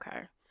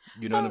 Okay.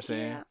 You know what I'm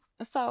saying? Yeah.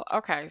 So,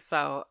 okay.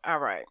 So, all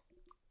right.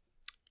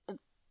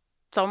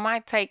 So my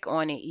take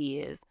on it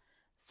is,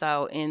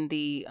 so in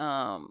the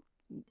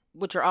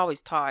what you're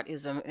always taught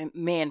is a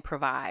man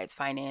provides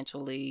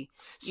financially,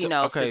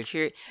 okay.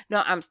 secure.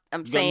 No,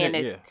 I'm saying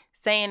it. Yeah.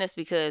 Saying this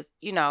because,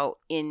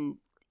 in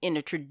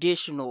a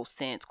traditional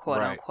sense,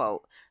 quote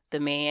unquote, the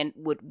man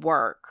would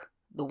work.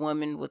 The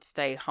woman would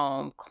stay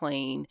home,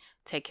 clean,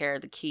 take care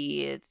of the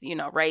kids,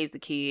 raise the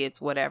kids,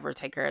 whatever,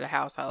 take care of the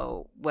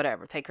household,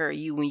 whatever, take care of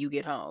you when you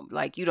get home.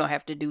 Like, you don't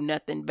have to do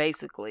nothing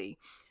basically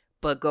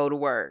but go to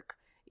work.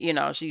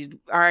 She's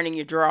earning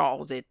your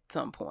draws at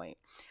some point.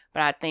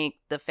 But I think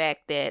the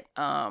fact that,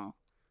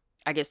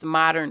 I guess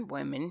modern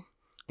women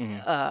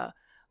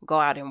go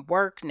out and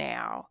work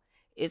now,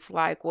 it's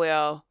like,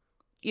 well,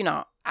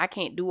 I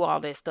can't do all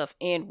that stuff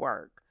and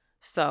work.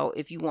 So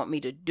if you want me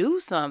to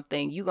do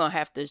something, you're going to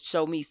have to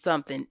show me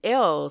something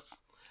else.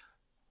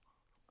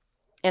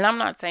 And I'm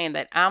not saying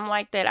that I'm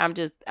like that. I'm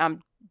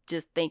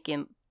just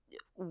thinking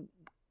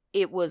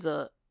it was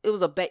a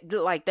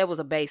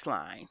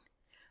baseline.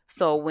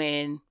 So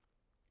when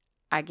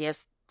I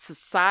guess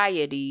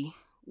society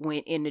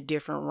went in a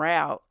different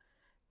route,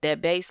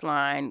 that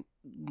baseline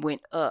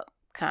went up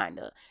kind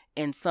of.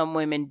 And some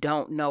women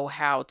don't know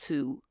how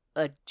to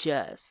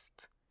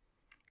adjust.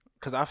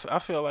 Because I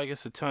feel like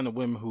it's a ton of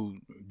women who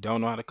don't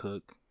know how to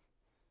cook.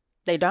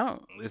 They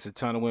don't. It's a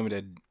ton of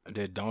women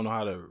that don't know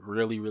how to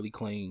really, really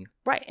clean.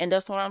 Right. And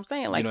that's what I'm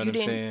saying. Like,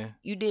 saying?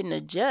 You didn't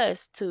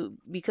adjust to,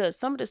 because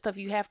some of the stuff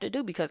you have to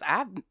do, because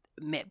I've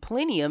met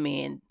plenty of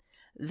men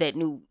that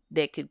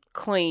could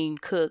clean,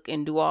 cook,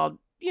 and do all,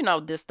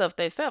 this stuff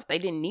themselves. They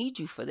didn't need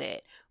you for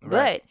that.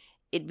 Right. But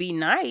it'd be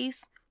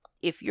nice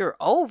if you're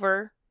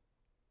over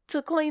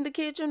to clean the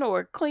kitchen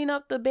or clean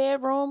up the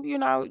bedroom.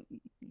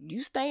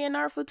 You stay in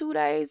there for 2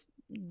 days,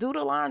 do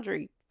the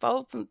laundry,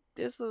 fold some,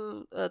 it's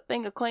a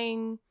thing of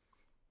clean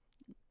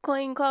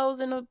clothes,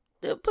 and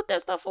put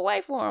that stuff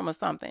away for them or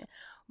something.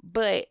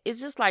 But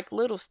it's just like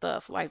little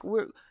stuff. Like,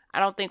 I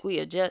don't think we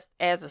adjust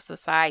as a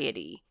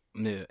society.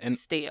 Yeah,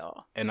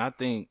 and I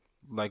think,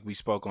 like we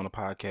spoke on the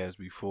podcast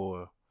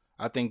before,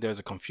 I think there's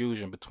a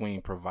confusion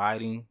between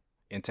providing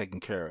and taking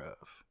care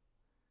of.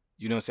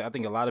 You know what I'm saying? I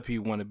think a lot of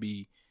people want to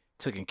be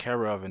taken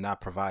care of and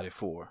not provided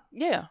for.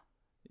 Yeah.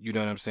 You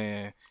know what I'm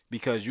saying?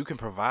 Because you can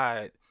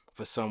provide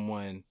for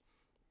someone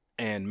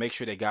and make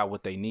sure they got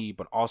what they need,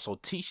 but also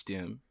teach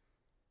them,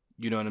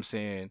 you know what I'm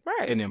saying?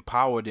 Right. And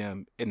empower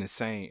them in the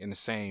same,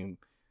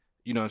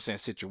 you know what I'm saying,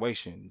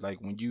 situation.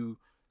 Like, when you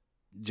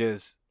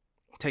just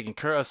taking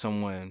care of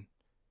someone,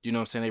 you know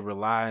what I'm saying, they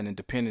relying and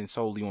depending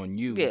solely on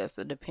you. Yes,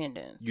 the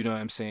dependence. You know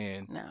what I'm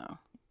saying? No.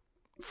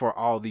 For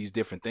all these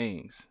different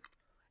things.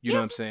 You know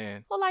what I'm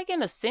saying? Well, like,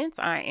 in a sense,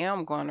 I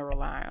am going to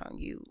rely on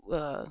you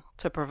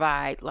to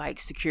provide,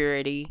 like,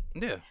 security.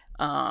 Yeah.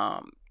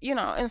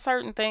 And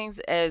certain things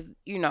as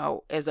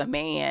a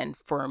man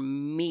for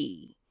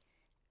me.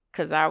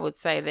 Because I would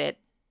say that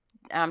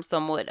I'm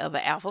somewhat of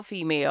an alpha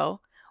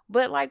female.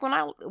 But, like, when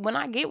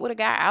I get with a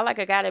guy, I like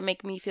a guy that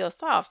make me feel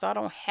soft. So I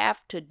don't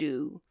have to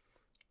do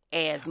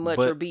as much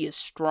or be as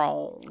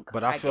strong.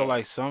 But I feel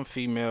like some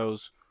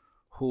females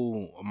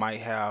who might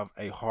have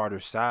a harder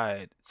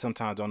side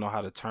sometimes don't know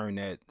how to turn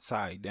that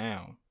side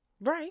down.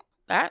 Right.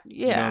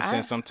 You know what I'm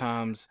saying?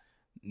 Sometimes,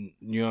 you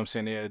know what I'm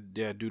saying,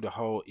 they'll do the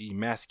whole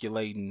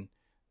emasculating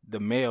the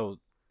male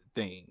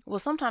thing. Well,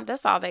 sometimes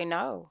that's all they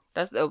know.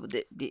 That's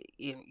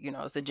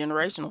it's a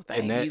generational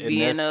thing. You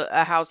be in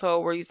a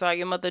household where you saw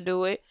your mother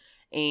do it,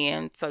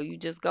 and so you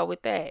just go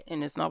with that.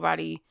 And there's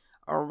nobody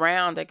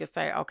around that can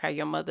say, okay,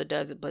 your mother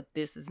does it, but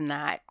this is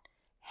not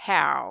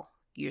how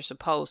you're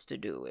supposed to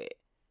do it.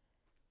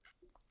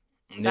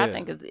 So I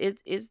think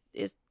it's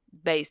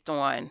based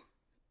on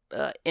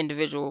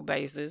individual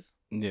basis.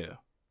 Yeah,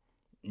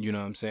 you know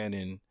what I'm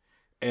saying,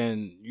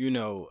 and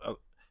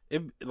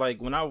it, like,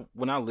 when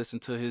I listen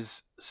to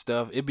his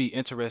stuff, it'd be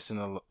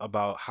interesting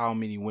about how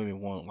many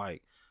women want,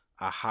 like,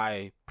 a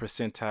high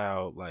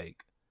percentile,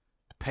 like,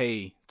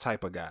 pay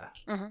type of guy.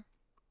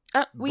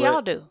 Mm-hmm. We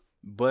all do.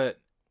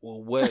 But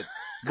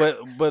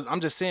but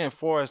I'm just saying,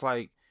 for as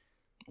like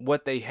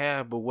what they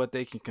have, but what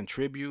they can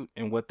contribute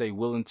and what they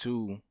willing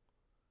to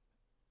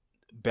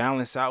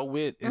balance out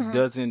with, it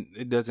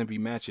doesn't be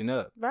matching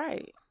up.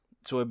 Right.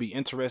 So it'd be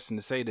interesting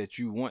to say that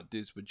you want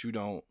this, but you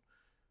don't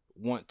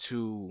want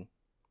to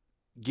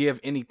give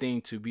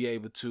anything to be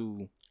able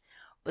to.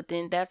 But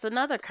then that's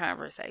another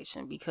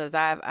conversation, because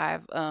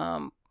I've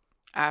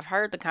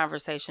heard the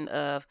conversation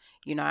of,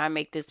 I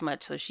make this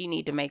much, so she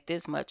need to make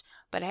this much.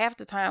 But half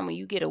the time when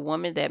you get a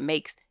woman that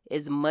makes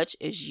as much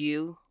as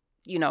you,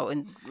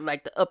 in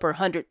like the upper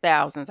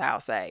 100,000s, I'll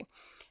say,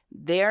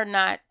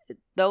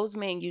 those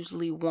men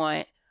usually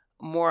want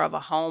more of a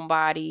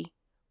homebody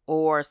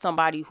or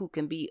somebody who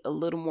can be a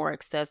little more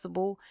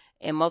accessible.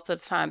 And most of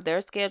the time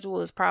their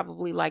schedule is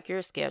probably like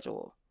your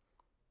schedule.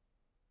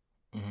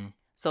 Mm-hmm.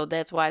 So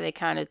that's why they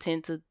kind of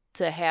tend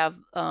to have,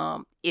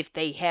 if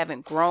they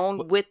haven't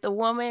grown with the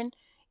woman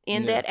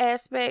in that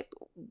aspect,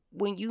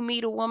 when you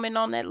meet a woman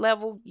on that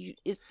level,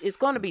 it's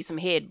going to be some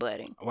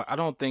headbutting. Well, I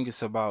don't think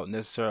it's about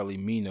necessarily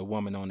meeting a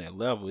woman on that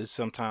level. It's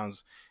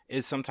sometimes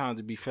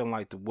to be feeling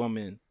like the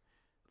woman,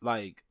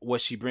 like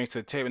what she brings to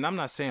the table. And I'm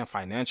not saying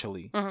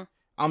financially. Mm-hmm.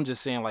 I'm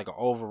just saying like an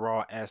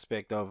overall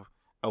aspect of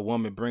a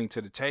woman bring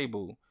to the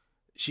table.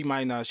 She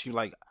might not. She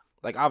like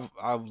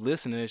I've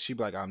listened to it. She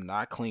be like, I'm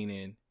not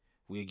cleaning.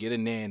 We'll get a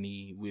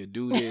nanny. We'll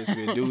do this.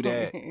 We'll do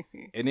that.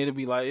 And it'd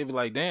be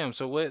like, damn.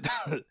 So what?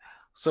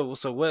 so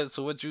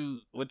what you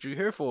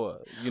here for?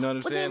 You know what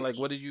I'm saying? Like,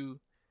 what did you?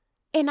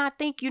 And I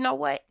think, you know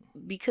what?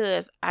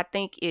 Because I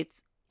think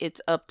it's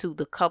up to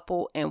the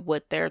couple and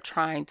what they're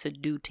trying to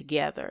do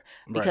together.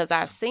 Because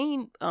right. I've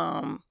seen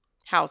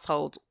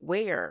households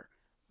where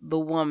the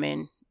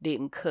woman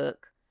didn't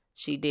cook,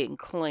 she didn't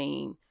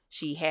clean,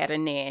 she had a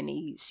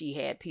nanny, she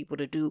had people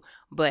to do,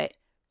 but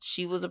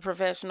she was a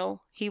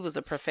professional, he was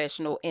a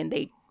professional, and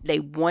they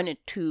wanted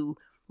to,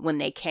 when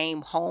they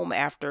came home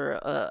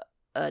after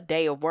a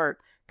day of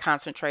work,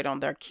 concentrate on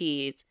their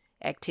kids,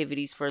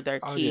 activities for their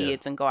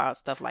kids, and go out,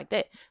 stuff like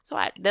that. So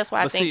that's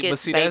why I think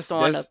it's based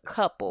on a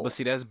couple. But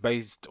see, that's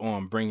based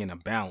on bringing a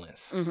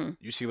balance. Mm-hmm.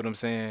 You see what I'm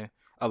saying?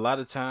 A lot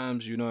of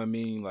times, you know what I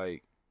mean?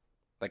 Like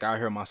I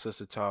heard my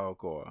sister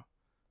talk, or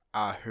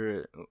I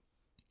heard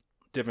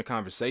different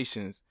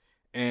conversations,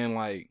 and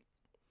like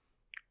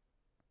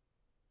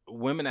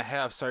women that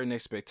have certain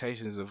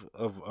expectations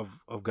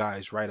of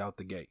guys right out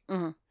the gate.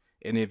 Mm-hmm.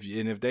 And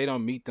if they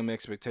don't meet them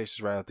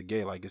expectations right out the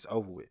gate, like, it's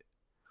over with.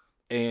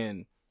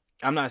 And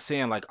I'm not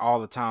saying like all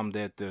the time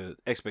that the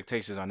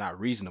expectations are not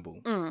reasonable.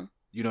 Mm.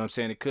 You know what I'm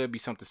saying? It could be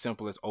something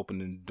simple as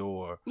opening the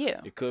door.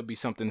 Yeah. It could be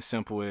something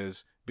simple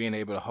as being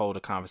able to hold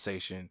a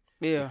conversation.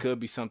 Yeah. It could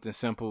be something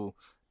simple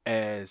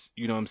as,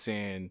 you know what I'm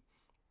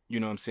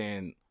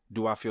saying?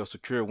 Do I feel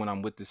secure when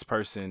I'm with this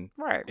person?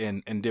 Right.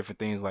 And different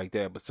things like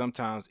that. But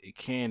sometimes it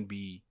can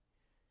be,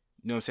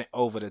 you know what I'm saying,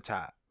 over the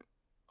top.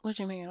 What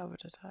do you mean over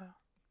the top?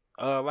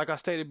 Like I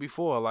stated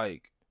before,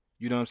 like,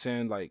 you know what I'm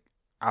saying? Like,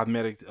 I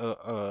met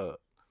a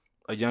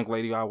young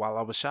lady while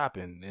I was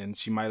shopping, and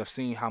she might have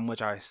seen how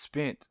much I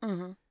spent,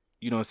 mm-hmm.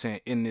 you know what I'm saying,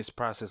 in this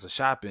process of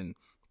shopping.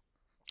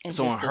 And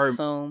so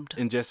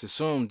just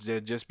assumed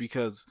that just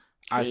because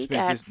I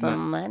spent this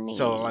money,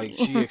 so like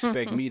she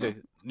expect me to,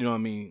 you know what I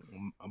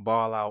mean,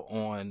 ball out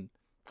on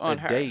a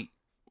date.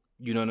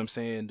 You know what I'm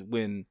saying?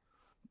 When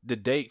the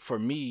date for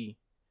me,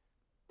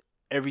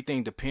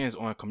 everything depends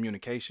on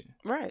communication.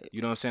 Right.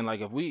 You know what I'm saying? Like,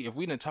 if we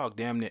didn't talk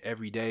damn near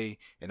every day,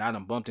 and I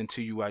done bumped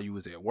into you while you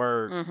was at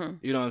work, mm-hmm.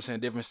 you know what I'm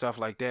saying? Different stuff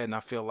like that. And I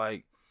feel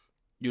like,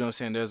 you know what I'm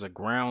saying, there's a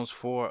grounds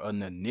for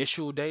an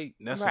initial date.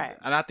 That's right.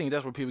 And I think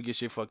that's where people get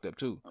shit fucked up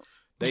too.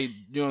 They,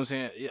 you know what I'm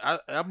saying?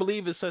 I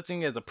believe it's such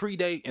thing as a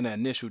pre-date and an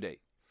initial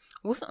date.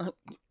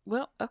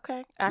 Well,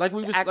 okay. Like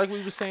we were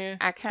saying.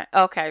 I can't.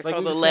 Okay, like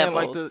so the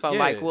levels.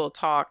 Like we'll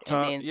talk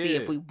and then see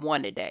if we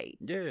want a date.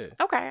 Yeah.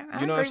 Okay.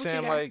 You know what I'm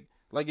saying?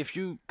 Like if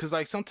you, cause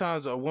like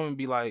sometimes a woman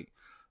be like,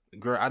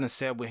 girl, I done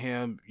sat with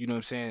him, you know what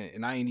I'm saying,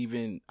 and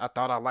I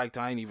thought I liked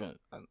her, I'm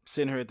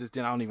sitting here at this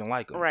dinner, I don't even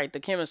like him. Right, the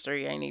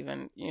chemistry ain't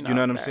even, you know. You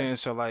know what I'm saying?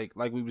 So like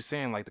we were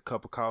saying, like the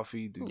cup of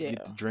coffee, to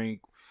get the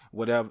drink,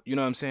 whatever, you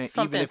know what I'm saying?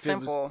 Something even if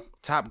simple. It was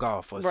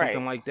Topgolf or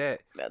something like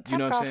that. You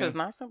know what I'm saying? Is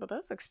not simple,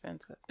 that's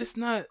expensive. It's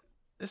not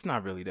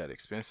really that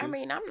expensive. I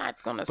mean, I'm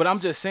not gonna. But I'm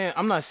just saying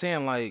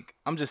like.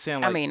 I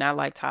mean, I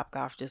like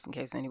Topgolf, just in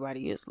case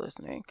anybody is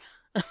listening.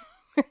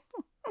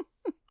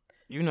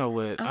 You know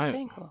what? I'm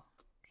single.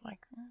 Like,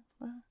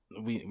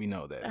 we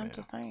know that. I'm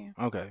just saying.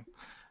 Okay.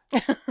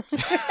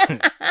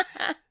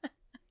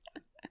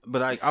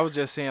 But I was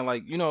just saying,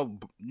 like, you know,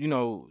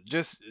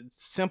 just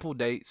simple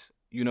dates.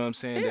 You know what I'm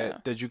saying,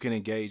 that you can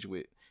engage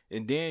with,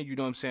 and then, you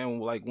know what I'm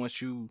saying, like,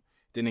 once you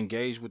then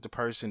engage with the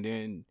person,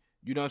 then,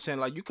 you know what I'm saying,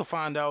 like, you can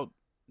find out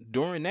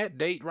during that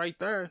date right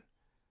there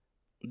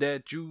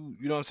that you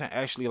know what I'm saying,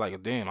 actually,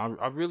 like, damn,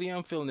 I really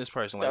am feeling this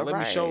person. Like, let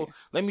me show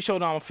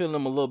that I'm feeling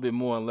them a little bit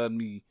more, and let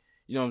me.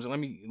 You know what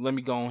I'm saying? Let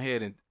me go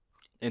ahead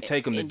and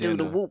take them to dinner.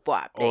 Do the whoop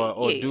wop thing.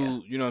 Or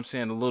do, you know what I'm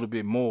saying, a little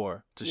bit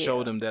more to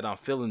show them that I'm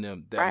feeling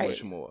them that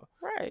much more.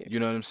 Right. You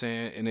know what I'm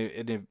saying?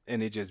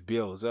 And it just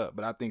builds up.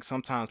 But I think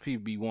sometimes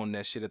people be wanting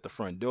that shit at the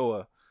front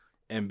door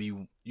and be,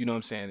 you know what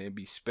I'm saying, and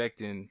be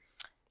expecting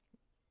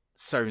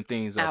certain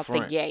things up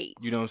front. Out the gate.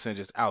 You know what I'm saying?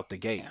 Just out the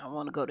gate. I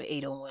want to go to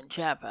 801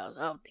 Chop House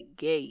out the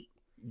gate.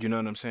 You know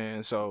what I'm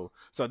saying? So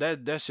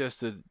that's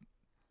just a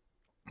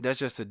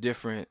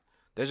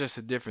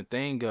different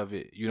thing of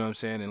it, you know what I'm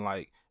saying? And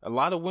like a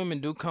lot of women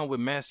do come with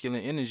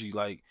masculine energy.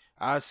 Like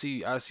I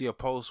see a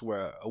post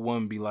where a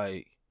woman be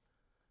like,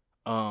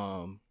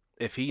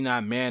 if he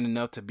not man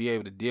enough to be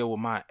able to deal with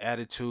my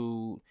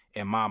attitude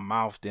and my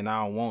mouth, then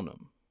I don't want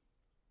him.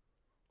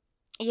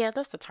 Yeah,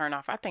 that's the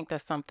turnoff. I think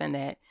that's something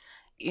that,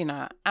 you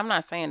know, I'm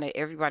not saying that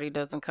everybody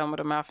doesn't come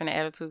with a mouth and an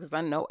attitude, because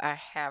I know I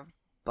have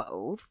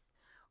both,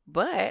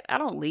 but I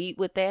don't lead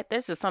with that.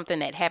 That's just something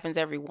that happens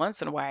every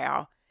once in a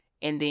while.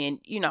 And then,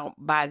 you know,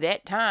 by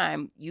that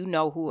time, you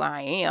know who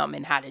I am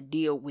and how to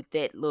deal with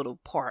that little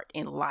part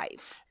in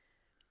life.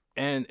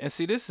 And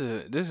see, this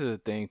is a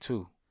thing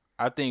too.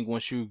 I think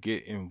once you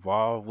get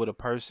involved with a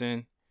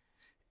person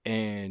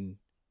and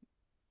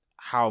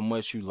how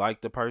much you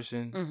like the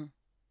person, mm-hmm.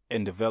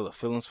 and develop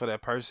feelings for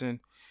that person,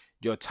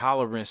 your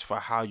tolerance for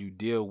how you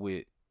deal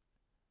with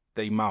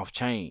their mouth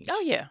change.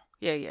 Oh yeah.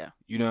 Yeah.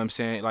 You know what I'm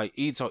saying? Like,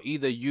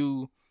 either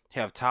you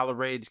can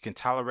tolerate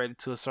it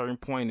to a certain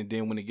point, and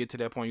then when it get to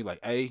that point, you're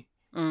like, hey,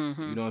 you know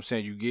what I'm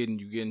saying? You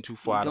getting too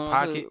far out of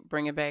pocket.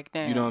 Bring it back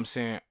down. You know what I'm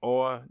saying?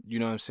 Or, you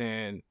know what I'm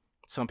saying?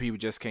 Some people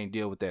just can't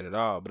deal with that at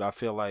all. But I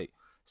feel like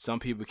some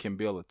people can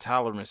build a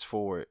tolerance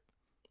for it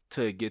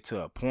to get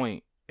to a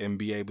point and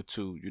be able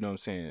to, you know what I'm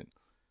saying,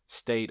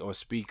 state or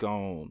speak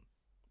on,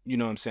 you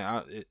know what I'm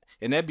saying?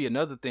 And that'd be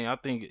another thing. I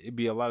think it'd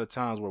be a lot of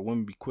times where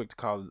women be quick to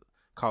call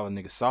a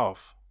nigga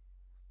soft.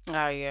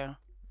 Oh, yeah.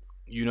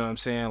 You know what I'm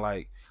saying?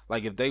 Like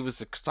if they was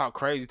to talk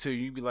crazy to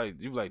you, you'd be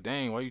like,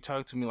 dang, why you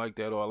talking to me like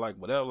that? Or like,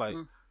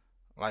 whatever,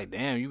 like,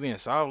 damn, you being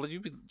soft.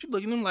 You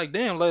looking at them like,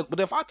 damn. Like, but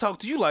if I talk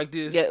to you like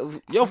this,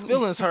 your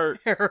feelings hurt,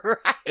 right.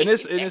 and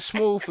it's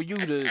smooth for you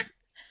to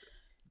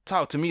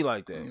talk to me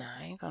like that. Nah,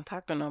 I ain't gonna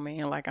talk to no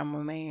man like I'm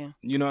a man.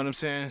 You know what I'm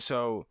saying?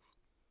 So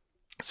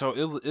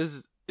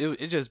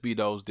it just be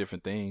those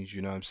different things.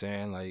 You know what I'm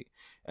saying? Like,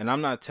 and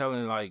I'm not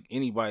telling like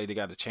anybody they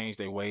got to change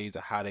their ways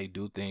or how they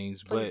do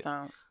things. Please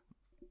but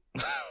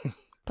don't.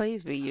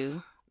 Please be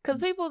you, because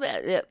people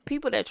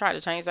that try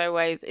to change their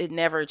ways, it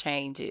never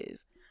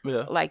changes.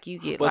 Yeah, like you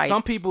get, but like,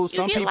 some people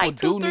like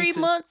do 2-3 need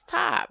to, months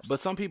tops. But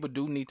some people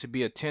do need to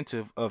be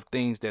attentive of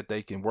things that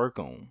they can work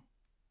on.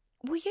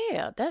 Well,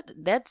 yeah,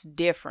 that's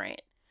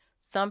different.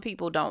 Some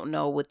people don't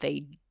know what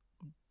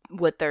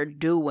they're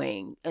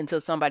doing until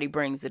somebody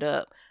brings it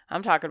up.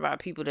 I'm talking about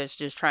people that's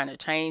just trying to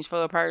change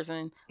for a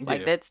person.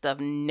 Like, that stuff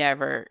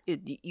never.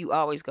 You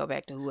always go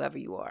back to whoever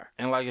you are.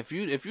 And like, if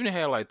you done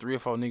had like 3 or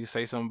 4 niggas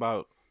say something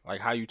about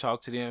like how you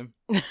talk to them.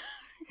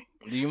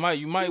 You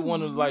might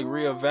want to like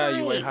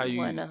reevaluate how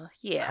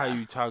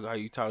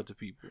you talk to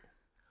people.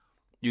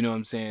 You know what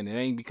I'm saying? It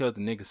ain't because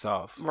the nigga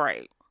soft,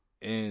 right?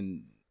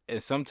 And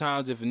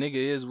sometimes if a nigga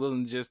is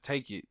willing to just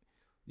take it,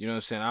 you know what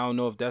I'm saying? I don't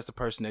know if that's the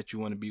person that you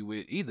want to be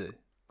with either.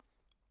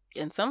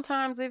 And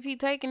sometimes if he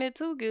taking it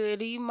too good,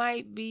 he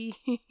might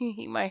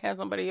have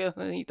somebody else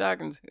that he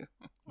talking to.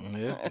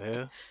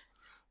 Yeah.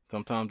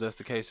 Sometimes that's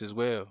the case as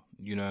well.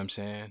 You know what I'm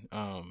saying?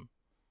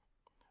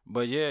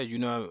 But yeah, you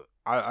know,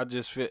 I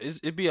just feel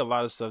it'd be a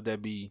lot of stuff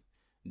that be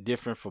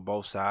different for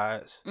both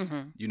sides.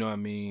 Mm-hmm. You know what I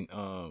mean?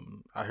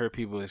 I heard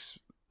people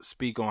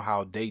speak on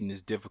how dating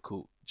is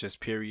difficult, just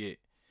period.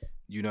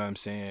 You know what I'm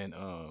saying?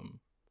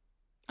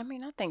 I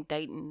mean, I think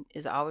dating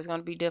is always going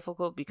to be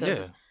difficult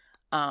because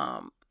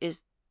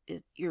it's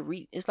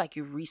like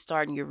you're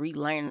restarting, you're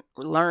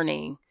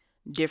relearning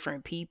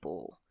different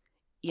people.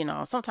 You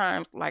know,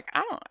 sometimes like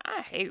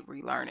I hate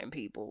relearning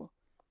people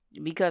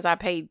because I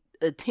pay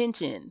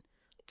attention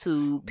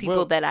to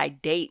people that I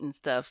date and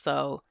stuff.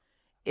 So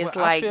it's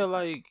like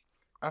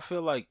I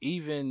feel like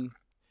even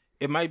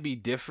it might be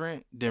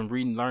different than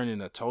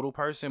relearning a total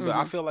person, but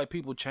I feel like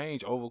people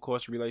change over the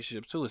course of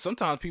relationships too. And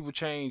sometimes people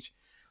change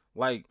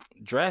like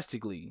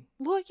drastically.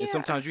 Well, yeah. And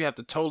sometimes you have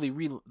to totally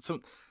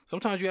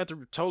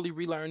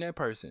relearn that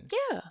person.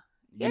 Yeah.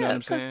 You know what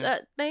I'm saying?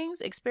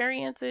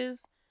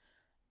 Experiences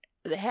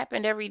that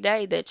happen every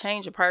day that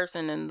change a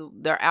person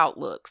and their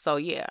outlook. So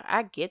yeah,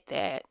 I get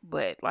that,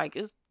 but like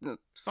it's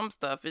some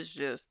stuff is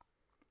just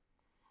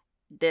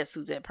that's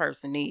who that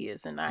person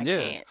is, and I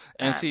can't.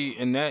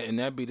 And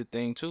that be the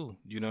thing too.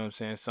 You know what I'm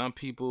saying? Some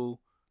people,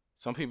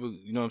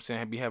 you know what I'm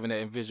saying, be having that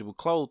invisible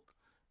cloth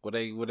where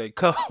they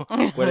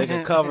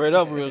can cover it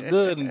up real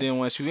good, and then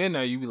once you in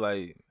there, you be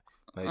like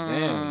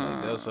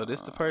damn, like so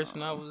this the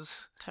person I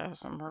was.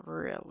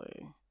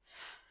 Really.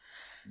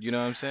 You know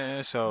what I'm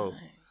saying? So.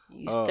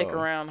 You stick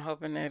around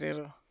hoping that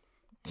it'll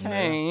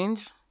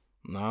change.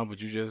 No, but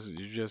you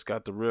just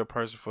got the real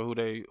person for who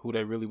they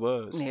really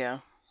was. Yeah.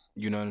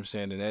 You know what I'm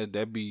saying? And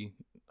that be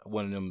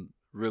one of them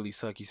really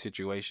sucky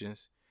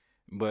situations.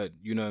 But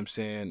you know what I'm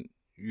saying?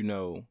 You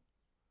know,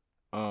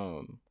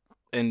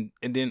 and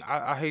then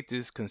I hate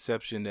this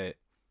perception that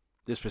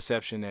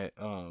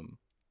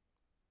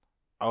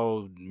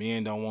oh,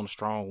 men don't want a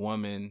strong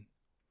woman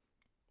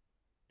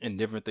and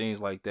different things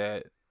like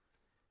that.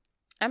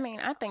 I mean,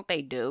 I think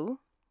they do.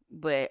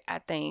 But I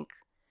think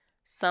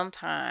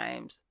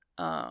sometimes,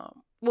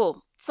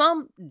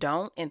 some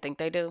don't and think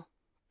they do.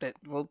 But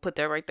we'll put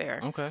that right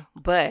there. Okay.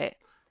 But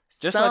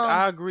like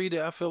I agree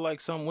that I feel like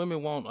some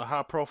women want a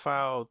high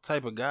profile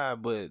type of guy,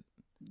 but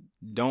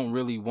don't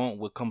really want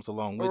what comes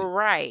along with it.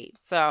 Right.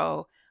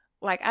 So,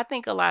 like, I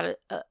think a lot of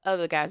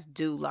other guys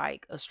do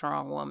like a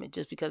strong woman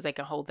just because they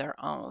can hold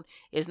their own.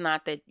 It's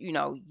not that, you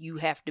know, you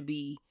have to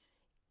be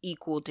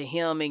equal to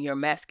him in your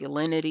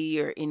masculinity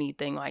or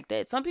anything like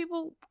that. Some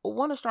people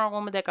want a strong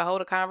woman that can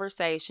hold a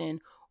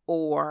conversation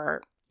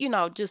or, you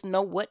know, just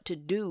know what to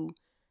do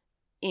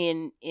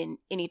in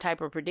any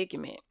type of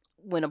predicament.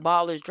 When a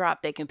ball is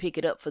dropped, they can pick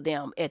it up for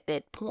them at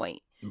that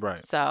point. Right.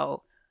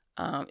 So,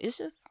 it's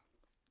just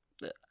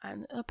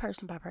a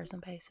person by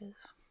person basis.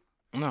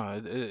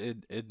 No,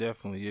 it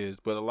definitely is.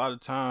 But a lot of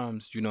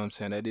times, you know what I'm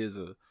saying, that is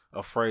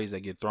a phrase that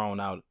get thrown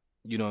out,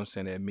 you know what I'm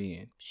saying, at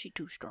men. She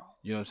too strong.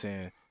 You know what I'm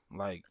saying?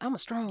 Like, I'm a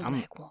strong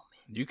black woman.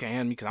 You can't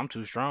handle me because I'm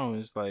too strong.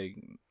 It's like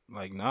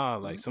nah.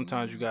 Like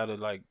sometimes you gotta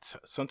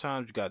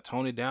sometimes you gotta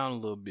tone it down a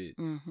little bit.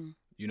 Mm-hmm.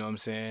 You know what I'm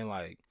saying?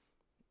 Like,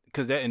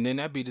 cause that, and then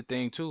that'd be the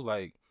thing too.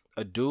 Like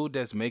a dude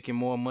that's making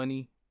more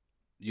money,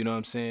 you know what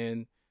I'm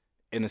saying?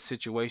 In a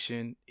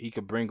situation, he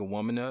could bring a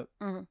woman up,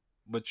 Mm-hmm.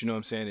 but you know what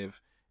I'm saying?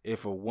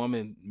 If a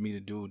woman meet a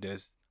dude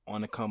that's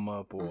on the come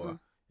up, or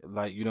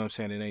like, you know what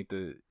I'm saying,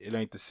 it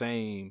ain't the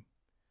same.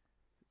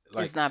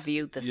 Like, it's not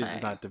viewed the same.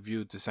 It's not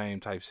viewed the same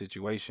type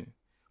situation.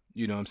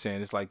 You know what I'm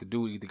saying? It's like the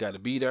dude either got to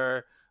be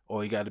there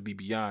or he got to be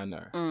beyond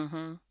there.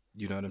 Mm-hmm.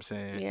 You know what I'm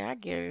saying? Yeah, I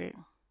get it.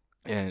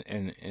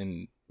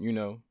 And you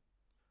know,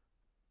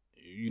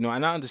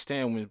 and I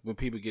understand when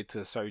people get to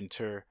a certain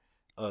tier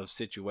of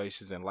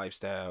situations and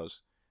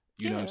lifestyles.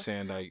 You know what I'm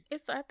saying? Like,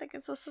 I think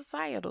it's a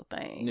societal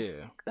thing.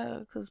 Yeah.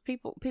 Because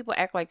people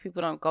act like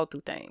people don't go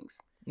through things.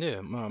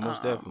 Yeah,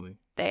 most definitely.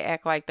 They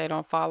act like they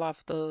don't fall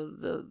off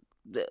the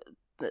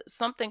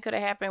something could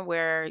have happened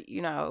where,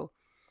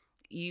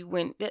 you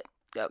went.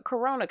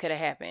 Corona could have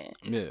happened.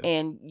 Yeah.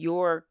 And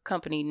your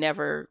company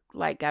never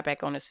like got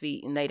back on its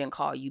feet and they didn't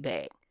call you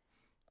back.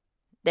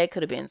 That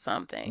could have been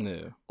something.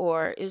 Yeah.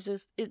 Or it's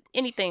just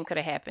anything could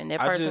have happened. That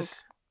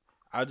person.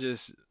 I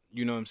just,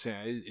 you know what I'm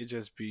saying? It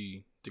just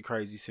be the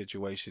crazy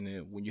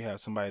situation when you have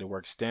somebody that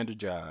works standard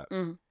job.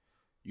 Mm-hmm.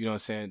 You know what I'm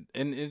saying?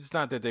 And it's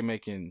not that they're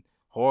making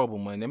horrible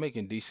money. They're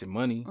making decent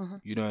money. Mm-hmm.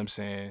 You know what I'm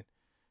saying?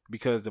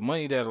 Because the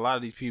money that a lot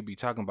of these people be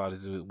talking about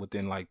is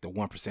within like the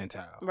 1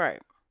 percentile. Right.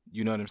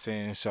 You know what I'm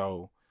saying?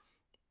 So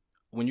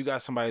when you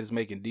got somebody that's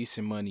making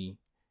decent money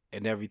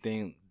and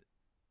everything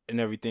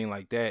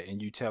like that,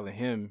 and you telling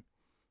him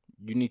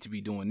you need to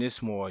be doing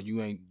this more,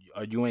 you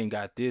ain't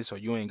got this, or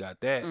you ain't got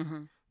that.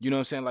 Mm-hmm. You know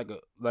what I'm saying?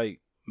 Like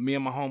me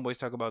and my homeboys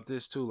talk about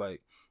this too.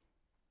 Like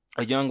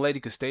a young lady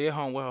could stay at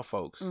home with her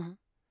folks, mm-hmm.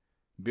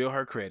 build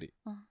her credit,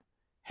 mm-hmm.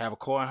 have a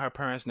car in her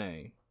parents'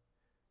 name.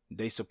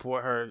 They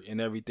support her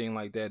and everything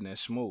like that, and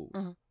that's smooth.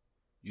 Mm-hmm.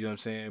 You know what I'm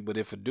saying? But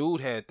if a dude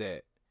had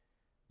that,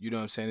 you know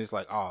what I'm saying? It's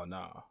like, oh,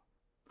 nah.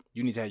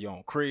 You need to have your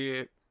own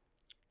crib.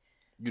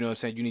 You know what I'm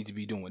saying? You need to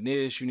be doing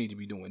this. You need to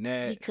be doing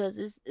that.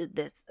 Because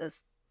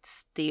that's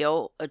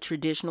still a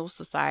traditional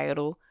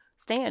societal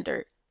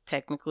standard.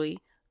 Technically,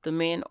 the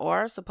men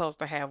are supposed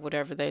to have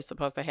whatever they're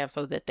supposed to have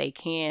so that they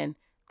can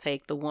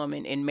take the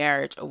woman in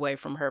marriage away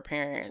from her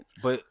parents.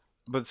 But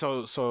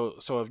so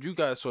if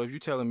you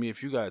telling me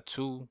if you got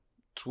two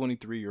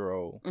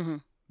 23-year-old mm-hmm.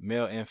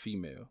 male and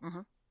female,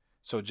 mm-hmm.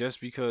 so just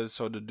because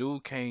the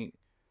dude can't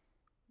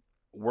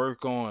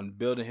work on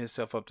building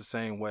himself up the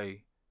same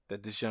way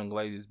that this young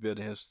lady is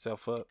building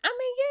herself up. I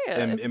mean,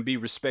 yeah. And be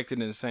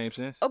respected in the same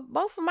sense.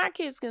 Both of my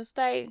kids can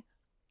stay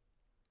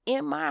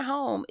in my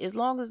home as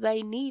long as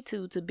they need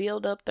to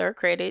build up their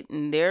credit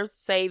and their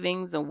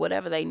savings and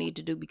whatever they need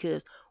to do,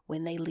 because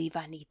when they leave,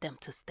 I need them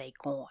to stay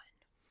going.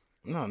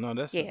 No,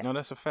 that's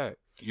a fact.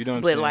 You know what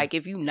I'm but saying? Like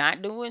if you're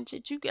not doing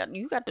shit, you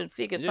got to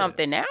figure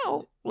something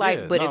out.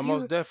 Like, but if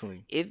most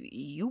definitely, if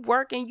you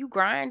working, you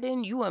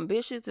grinding, you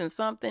ambitious in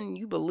something,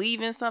 you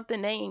believe in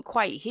something, they ain't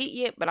quite hit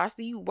yet, but I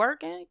see you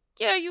working,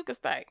 yeah, you can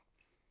stay.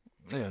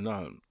 Yeah,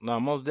 no,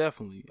 most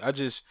definitely. I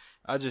just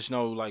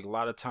know, like, a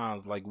lot of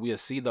times, like, we'll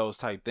see those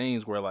type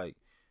things where, like,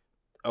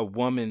 a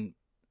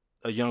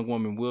young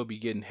woman will be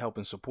getting help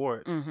and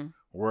support, mm-hmm.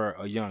 where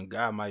a young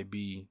guy might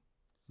be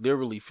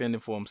literally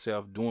fending for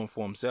himself, doing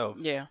for himself.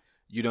 Yeah.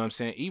 You know what I'm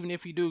saying? Even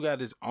if he do got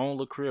his own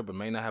little crib, but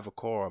may not have a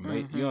car, or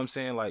mm-hmm. you know what I'm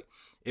saying? Like,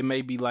 it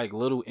may be, like,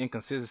 little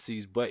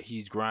inconsistencies, but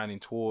he's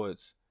grinding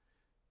towards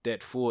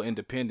that full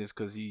independence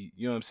because he,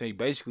 you know what I'm saying,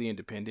 basically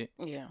independent.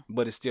 Yeah.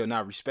 But it's still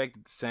not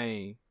respected the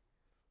same.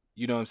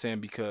 You know what I'm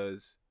saying?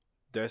 Because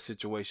their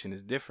situation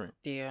is different.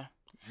 Yeah.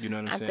 You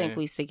know what I'm saying? I think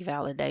we seek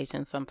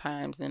validation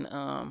sometimes in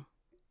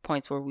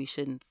points where we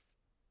shouldn't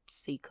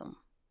seek them.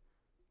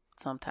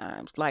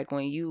 Sometimes, like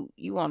when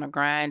you on a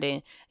grind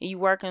and you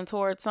working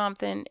towards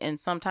something, and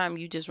sometimes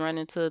you just run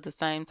into the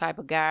same type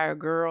of guy or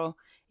girl,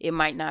 that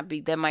might not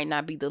be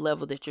the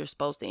level that you're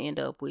supposed to end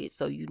up with.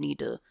 So you need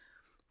to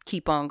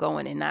keep on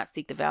going and not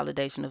seek the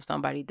validation of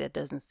somebody that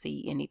doesn't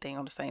see anything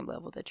on the same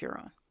level that you're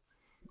on.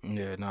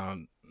 Yeah,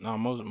 no,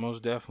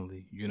 most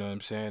definitely. You know what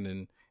I'm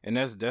saying? And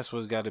that's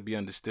what's got to be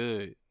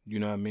understood. You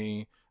know what I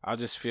mean? I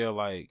just feel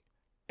like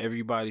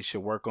everybody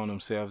should work on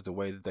themselves the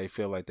way that they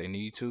feel like they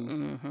need to.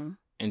 Mm-hmm.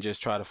 And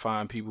just try to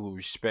find people who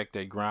respect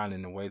their grind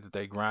in the way that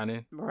they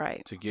grinding.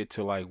 Right. To get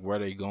to, like, where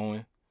they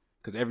going.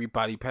 Because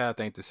everybody's path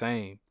ain't the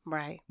same.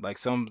 Right. Like,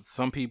 some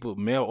people,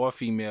 male or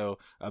female,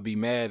 be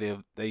mad if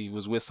they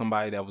was with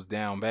somebody that was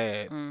down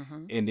bad.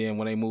 Mm-hmm. And then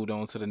when they moved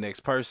on to the next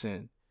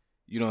person,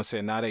 you know what I'm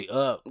saying, now they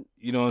up.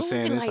 You know what I'm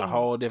saying? It's like, a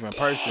whole different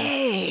person.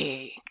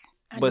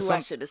 I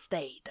should have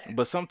stayed there.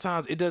 But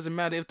sometimes it doesn't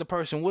matter if the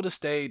person would have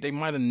stayed. They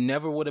might have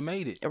never would have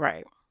made it.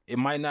 Right. It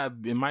might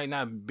not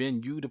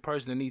been you the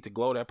person that need to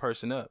glow that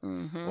person up.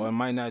 Mm-hmm. Or it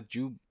might not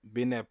you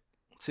been that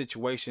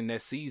situation,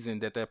 that season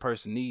that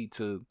person need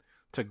to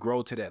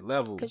grow to that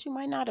level. Because you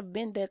might not have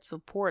been that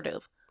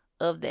supportive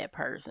of that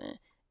person.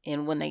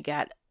 And when they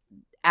got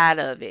out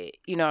of it,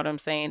 you know what I'm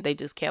saying? They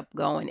just kept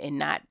going and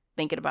not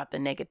thinking about the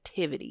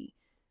negativity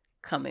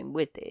coming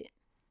with it.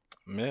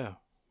 Yeah.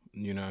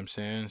 You know what I'm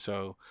saying?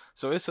 So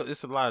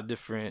it's a lot of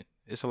different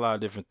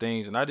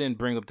things. And I didn't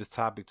bring up this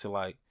topic to,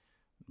 like,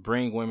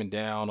 bring women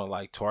down or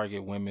like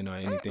target women or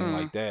anything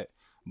like that.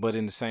 But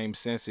in the same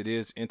sense, it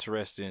is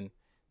interesting,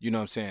 you know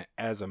what I'm saying,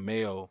 as a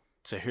male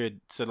to hear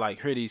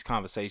these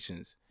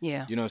conversations.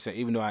 Yeah. You know what I'm saying?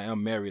 Even though I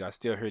am married, I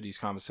still hear these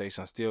conversations.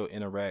 I still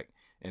interact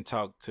and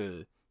talk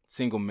to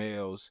single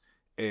males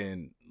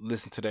and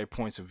listen to their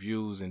points of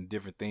views and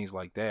different things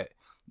like that.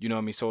 You know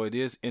what I mean? So it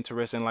is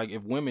interesting. Like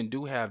if women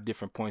do have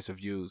different points of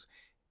views,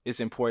 it's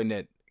important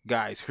that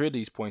guys hear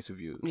these points of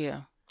views.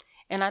 Yeah.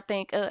 And I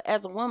think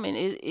as a woman,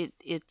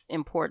 it's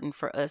important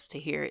for us to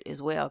hear it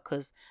as well,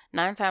 because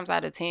 9 times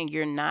out of 10,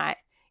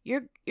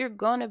 you're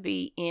gonna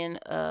be in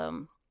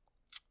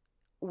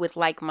with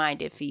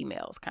like-minded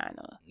females, kind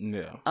of.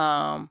 Yeah.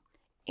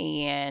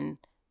 And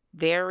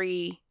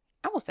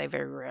I won't say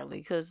very rarely,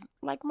 because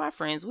like my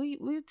friends, we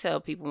tell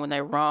people when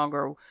they're wrong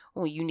or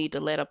when you need to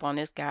let up on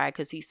this guy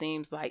because he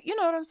seems like, you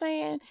know what I'm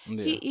saying?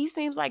 Yeah. He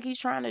seems like he's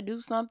trying to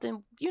do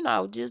something, you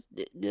know, just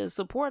to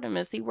support him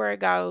and see where it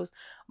goes.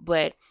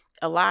 But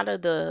a lot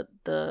of the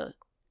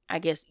I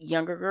guess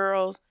younger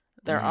girls,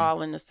 they're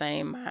all in the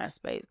same mind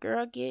space.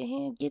 Girl, get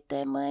him, get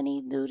that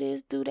money, do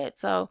this, do that.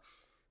 So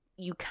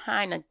you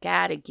kind of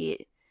gotta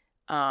get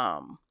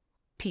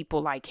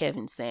people like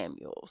Kevin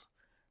Samuels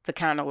to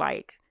kind of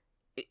like,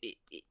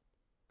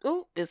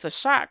 it's a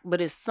shock,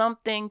 but it's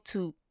something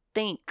to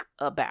think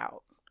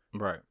about.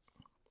 Right.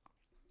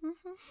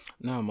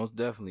 No, most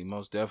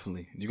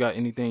definitely. You got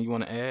anything you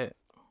want to add?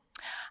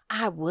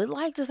 I would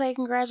like to say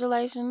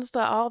congratulations to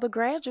all the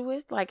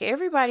graduates. Like,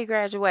 everybody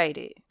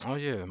graduated. Oh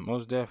yeah,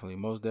 most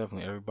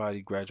definitely.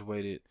 Everybody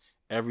graduated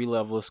every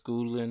level of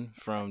schooling,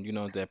 from, you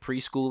know, that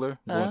preschooler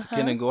going to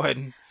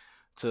kindergarten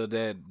to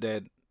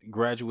that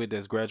graduate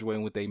that's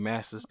graduating with a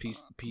master's,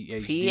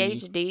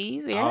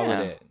 PhDs, yeah. All of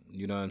that.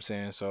 You know what I'm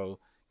saying? So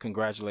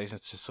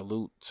congratulations, to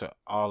salute to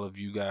all of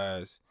you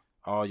guys,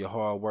 all your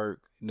hard work,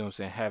 you know what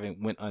I'm saying,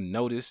 went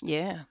unnoticed.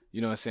 Yeah.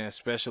 You know what I'm saying?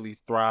 Especially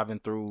thriving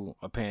through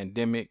a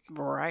pandemic.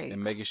 Right.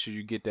 And making sure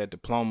you get that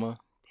diploma.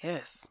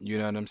 Yes. You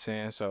know what I'm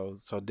saying? So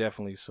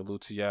definitely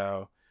salute to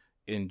y'all.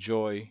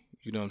 Enjoy,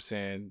 you know what I'm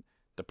saying,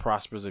 the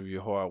prospers of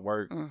your hard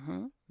work.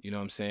 You know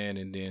what I'm saying?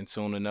 And then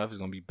soon enough, it's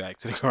going to be back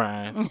to the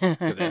grind,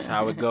 because that's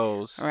how it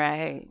goes.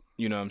 Right.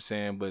 You know what I'm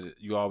saying? But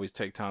you always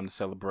take time to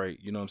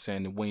celebrate, you know what I'm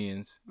saying, the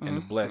wins and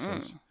the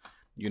blessings.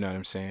 You know what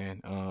I'm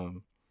saying?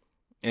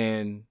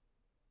 And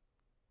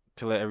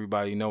to let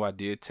everybody know, I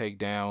did take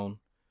down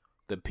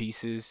the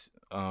pieces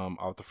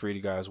off the Free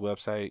to Guys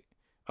website.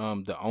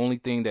 The only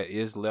thing that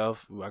is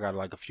left, I got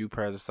like a few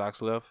pairs of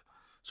socks left.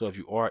 So if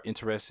you are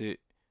interested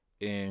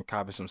in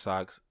copying some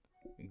socks,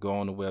 go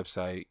on the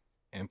website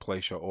and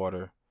place your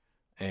order,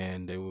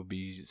 and they will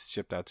be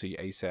shipped out to you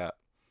ASAP.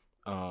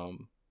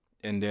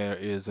 And there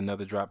is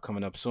another drop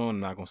coming up soon. I'm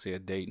not gonna say a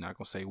date, not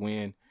gonna say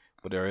when,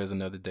 but there is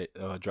another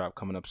drop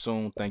coming up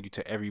soon. Thank you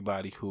to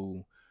everybody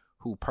who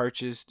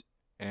purchased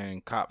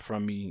and copped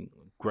from me.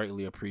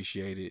 Greatly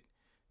appreciated.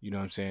 You know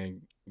what I'm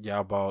saying?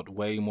 Y'all bought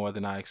way more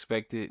than I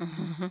expected,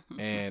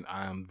 and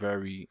I'm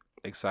very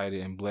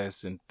excited and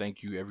blessed. And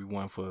thank you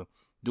everyone for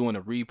doing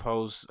a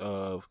repost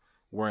of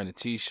wearing the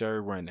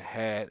t-shirt, wearing the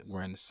hat,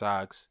 wearing the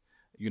socks.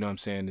 You know what I'm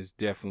saying? It's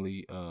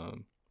definitely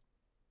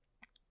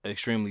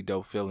extremely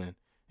dope feeling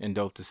and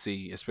dope to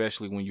see,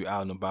 especially when you're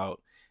out and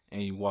about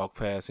and you walk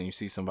past and you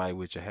see somebody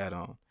with your hat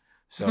on.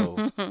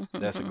 So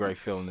that's a great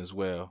feeling as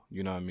well.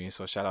 You know what I mean?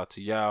 So shout out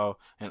to y'all.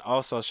 And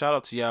also shout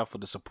out to y'all for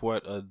the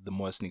support of the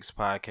More Sneaks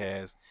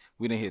podcast.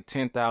 We done hit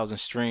 10,000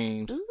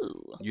 streams.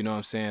 Ooh. You know what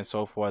I'm saying?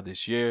 So far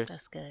this year.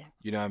 That's good.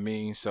 You know what I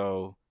mean?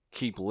 So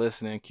keep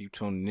listening, keep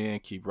tuning in,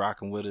 keep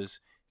rocking with us,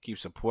 keep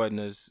supporting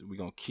us. We're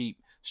going to keep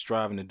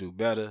striving to do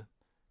better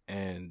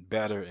and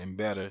better and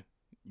better.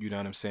 You know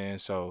what I'm saying?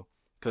 So,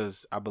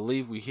 because I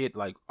believe we hit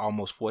like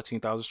almost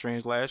 14,000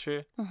 streams last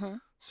year.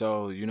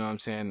 So, you know what I'm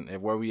saying? At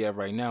where we at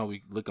right now,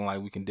 we looking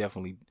like we can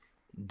definitely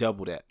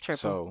double that. Triple.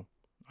 So,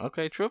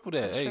 okay, triple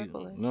that. Hey,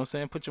 triple it. You know what I'm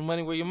saying? Put your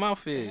money where your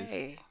mouth is.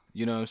 Hey.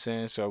 You know what I'm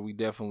saying? So we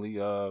definitely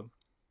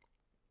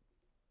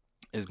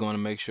is going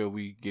to make sure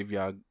we give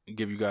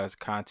you guys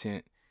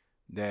content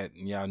that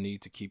y'all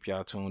need to keep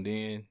y'all tuned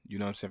in. You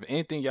know what I'm saying? If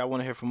anything y'all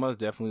want to hear from us,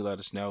 definitely let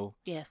us know.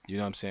 Yes. You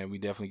know what I'm saying? We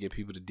definitely get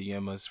people to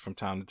DM us from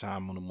time to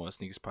time on the More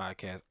Sneakers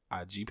Podcast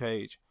IG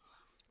page.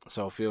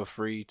 So feel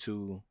free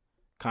to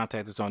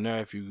contact us on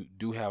there. If you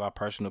do have our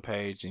personal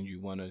page and you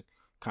want to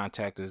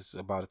contact us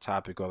about a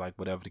topic or like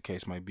whatever the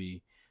case might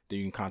be, then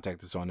you can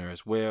contact us on there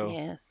as well.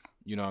 Yes.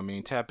 You know what I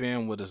mean? Tap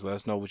in with us. Let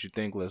us know what you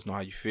think. Let us know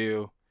how you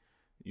feel.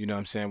 You know what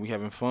I'm saying? We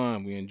having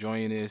fun. We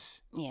enjoying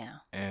this. Yeah.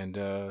 And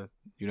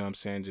you know what I'm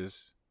saying?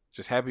 Just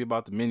happy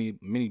about the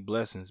many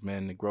blessings,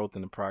 man, the growth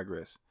and the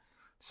progress.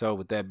 So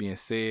with that being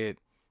said,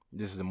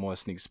 this is the More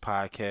Sneakers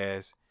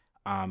Podcast.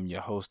 I'm your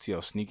host, T.O.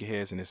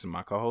 Sneakerheads, and this is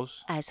my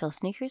co-host. I sell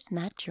sneakers,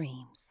 not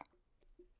dreams.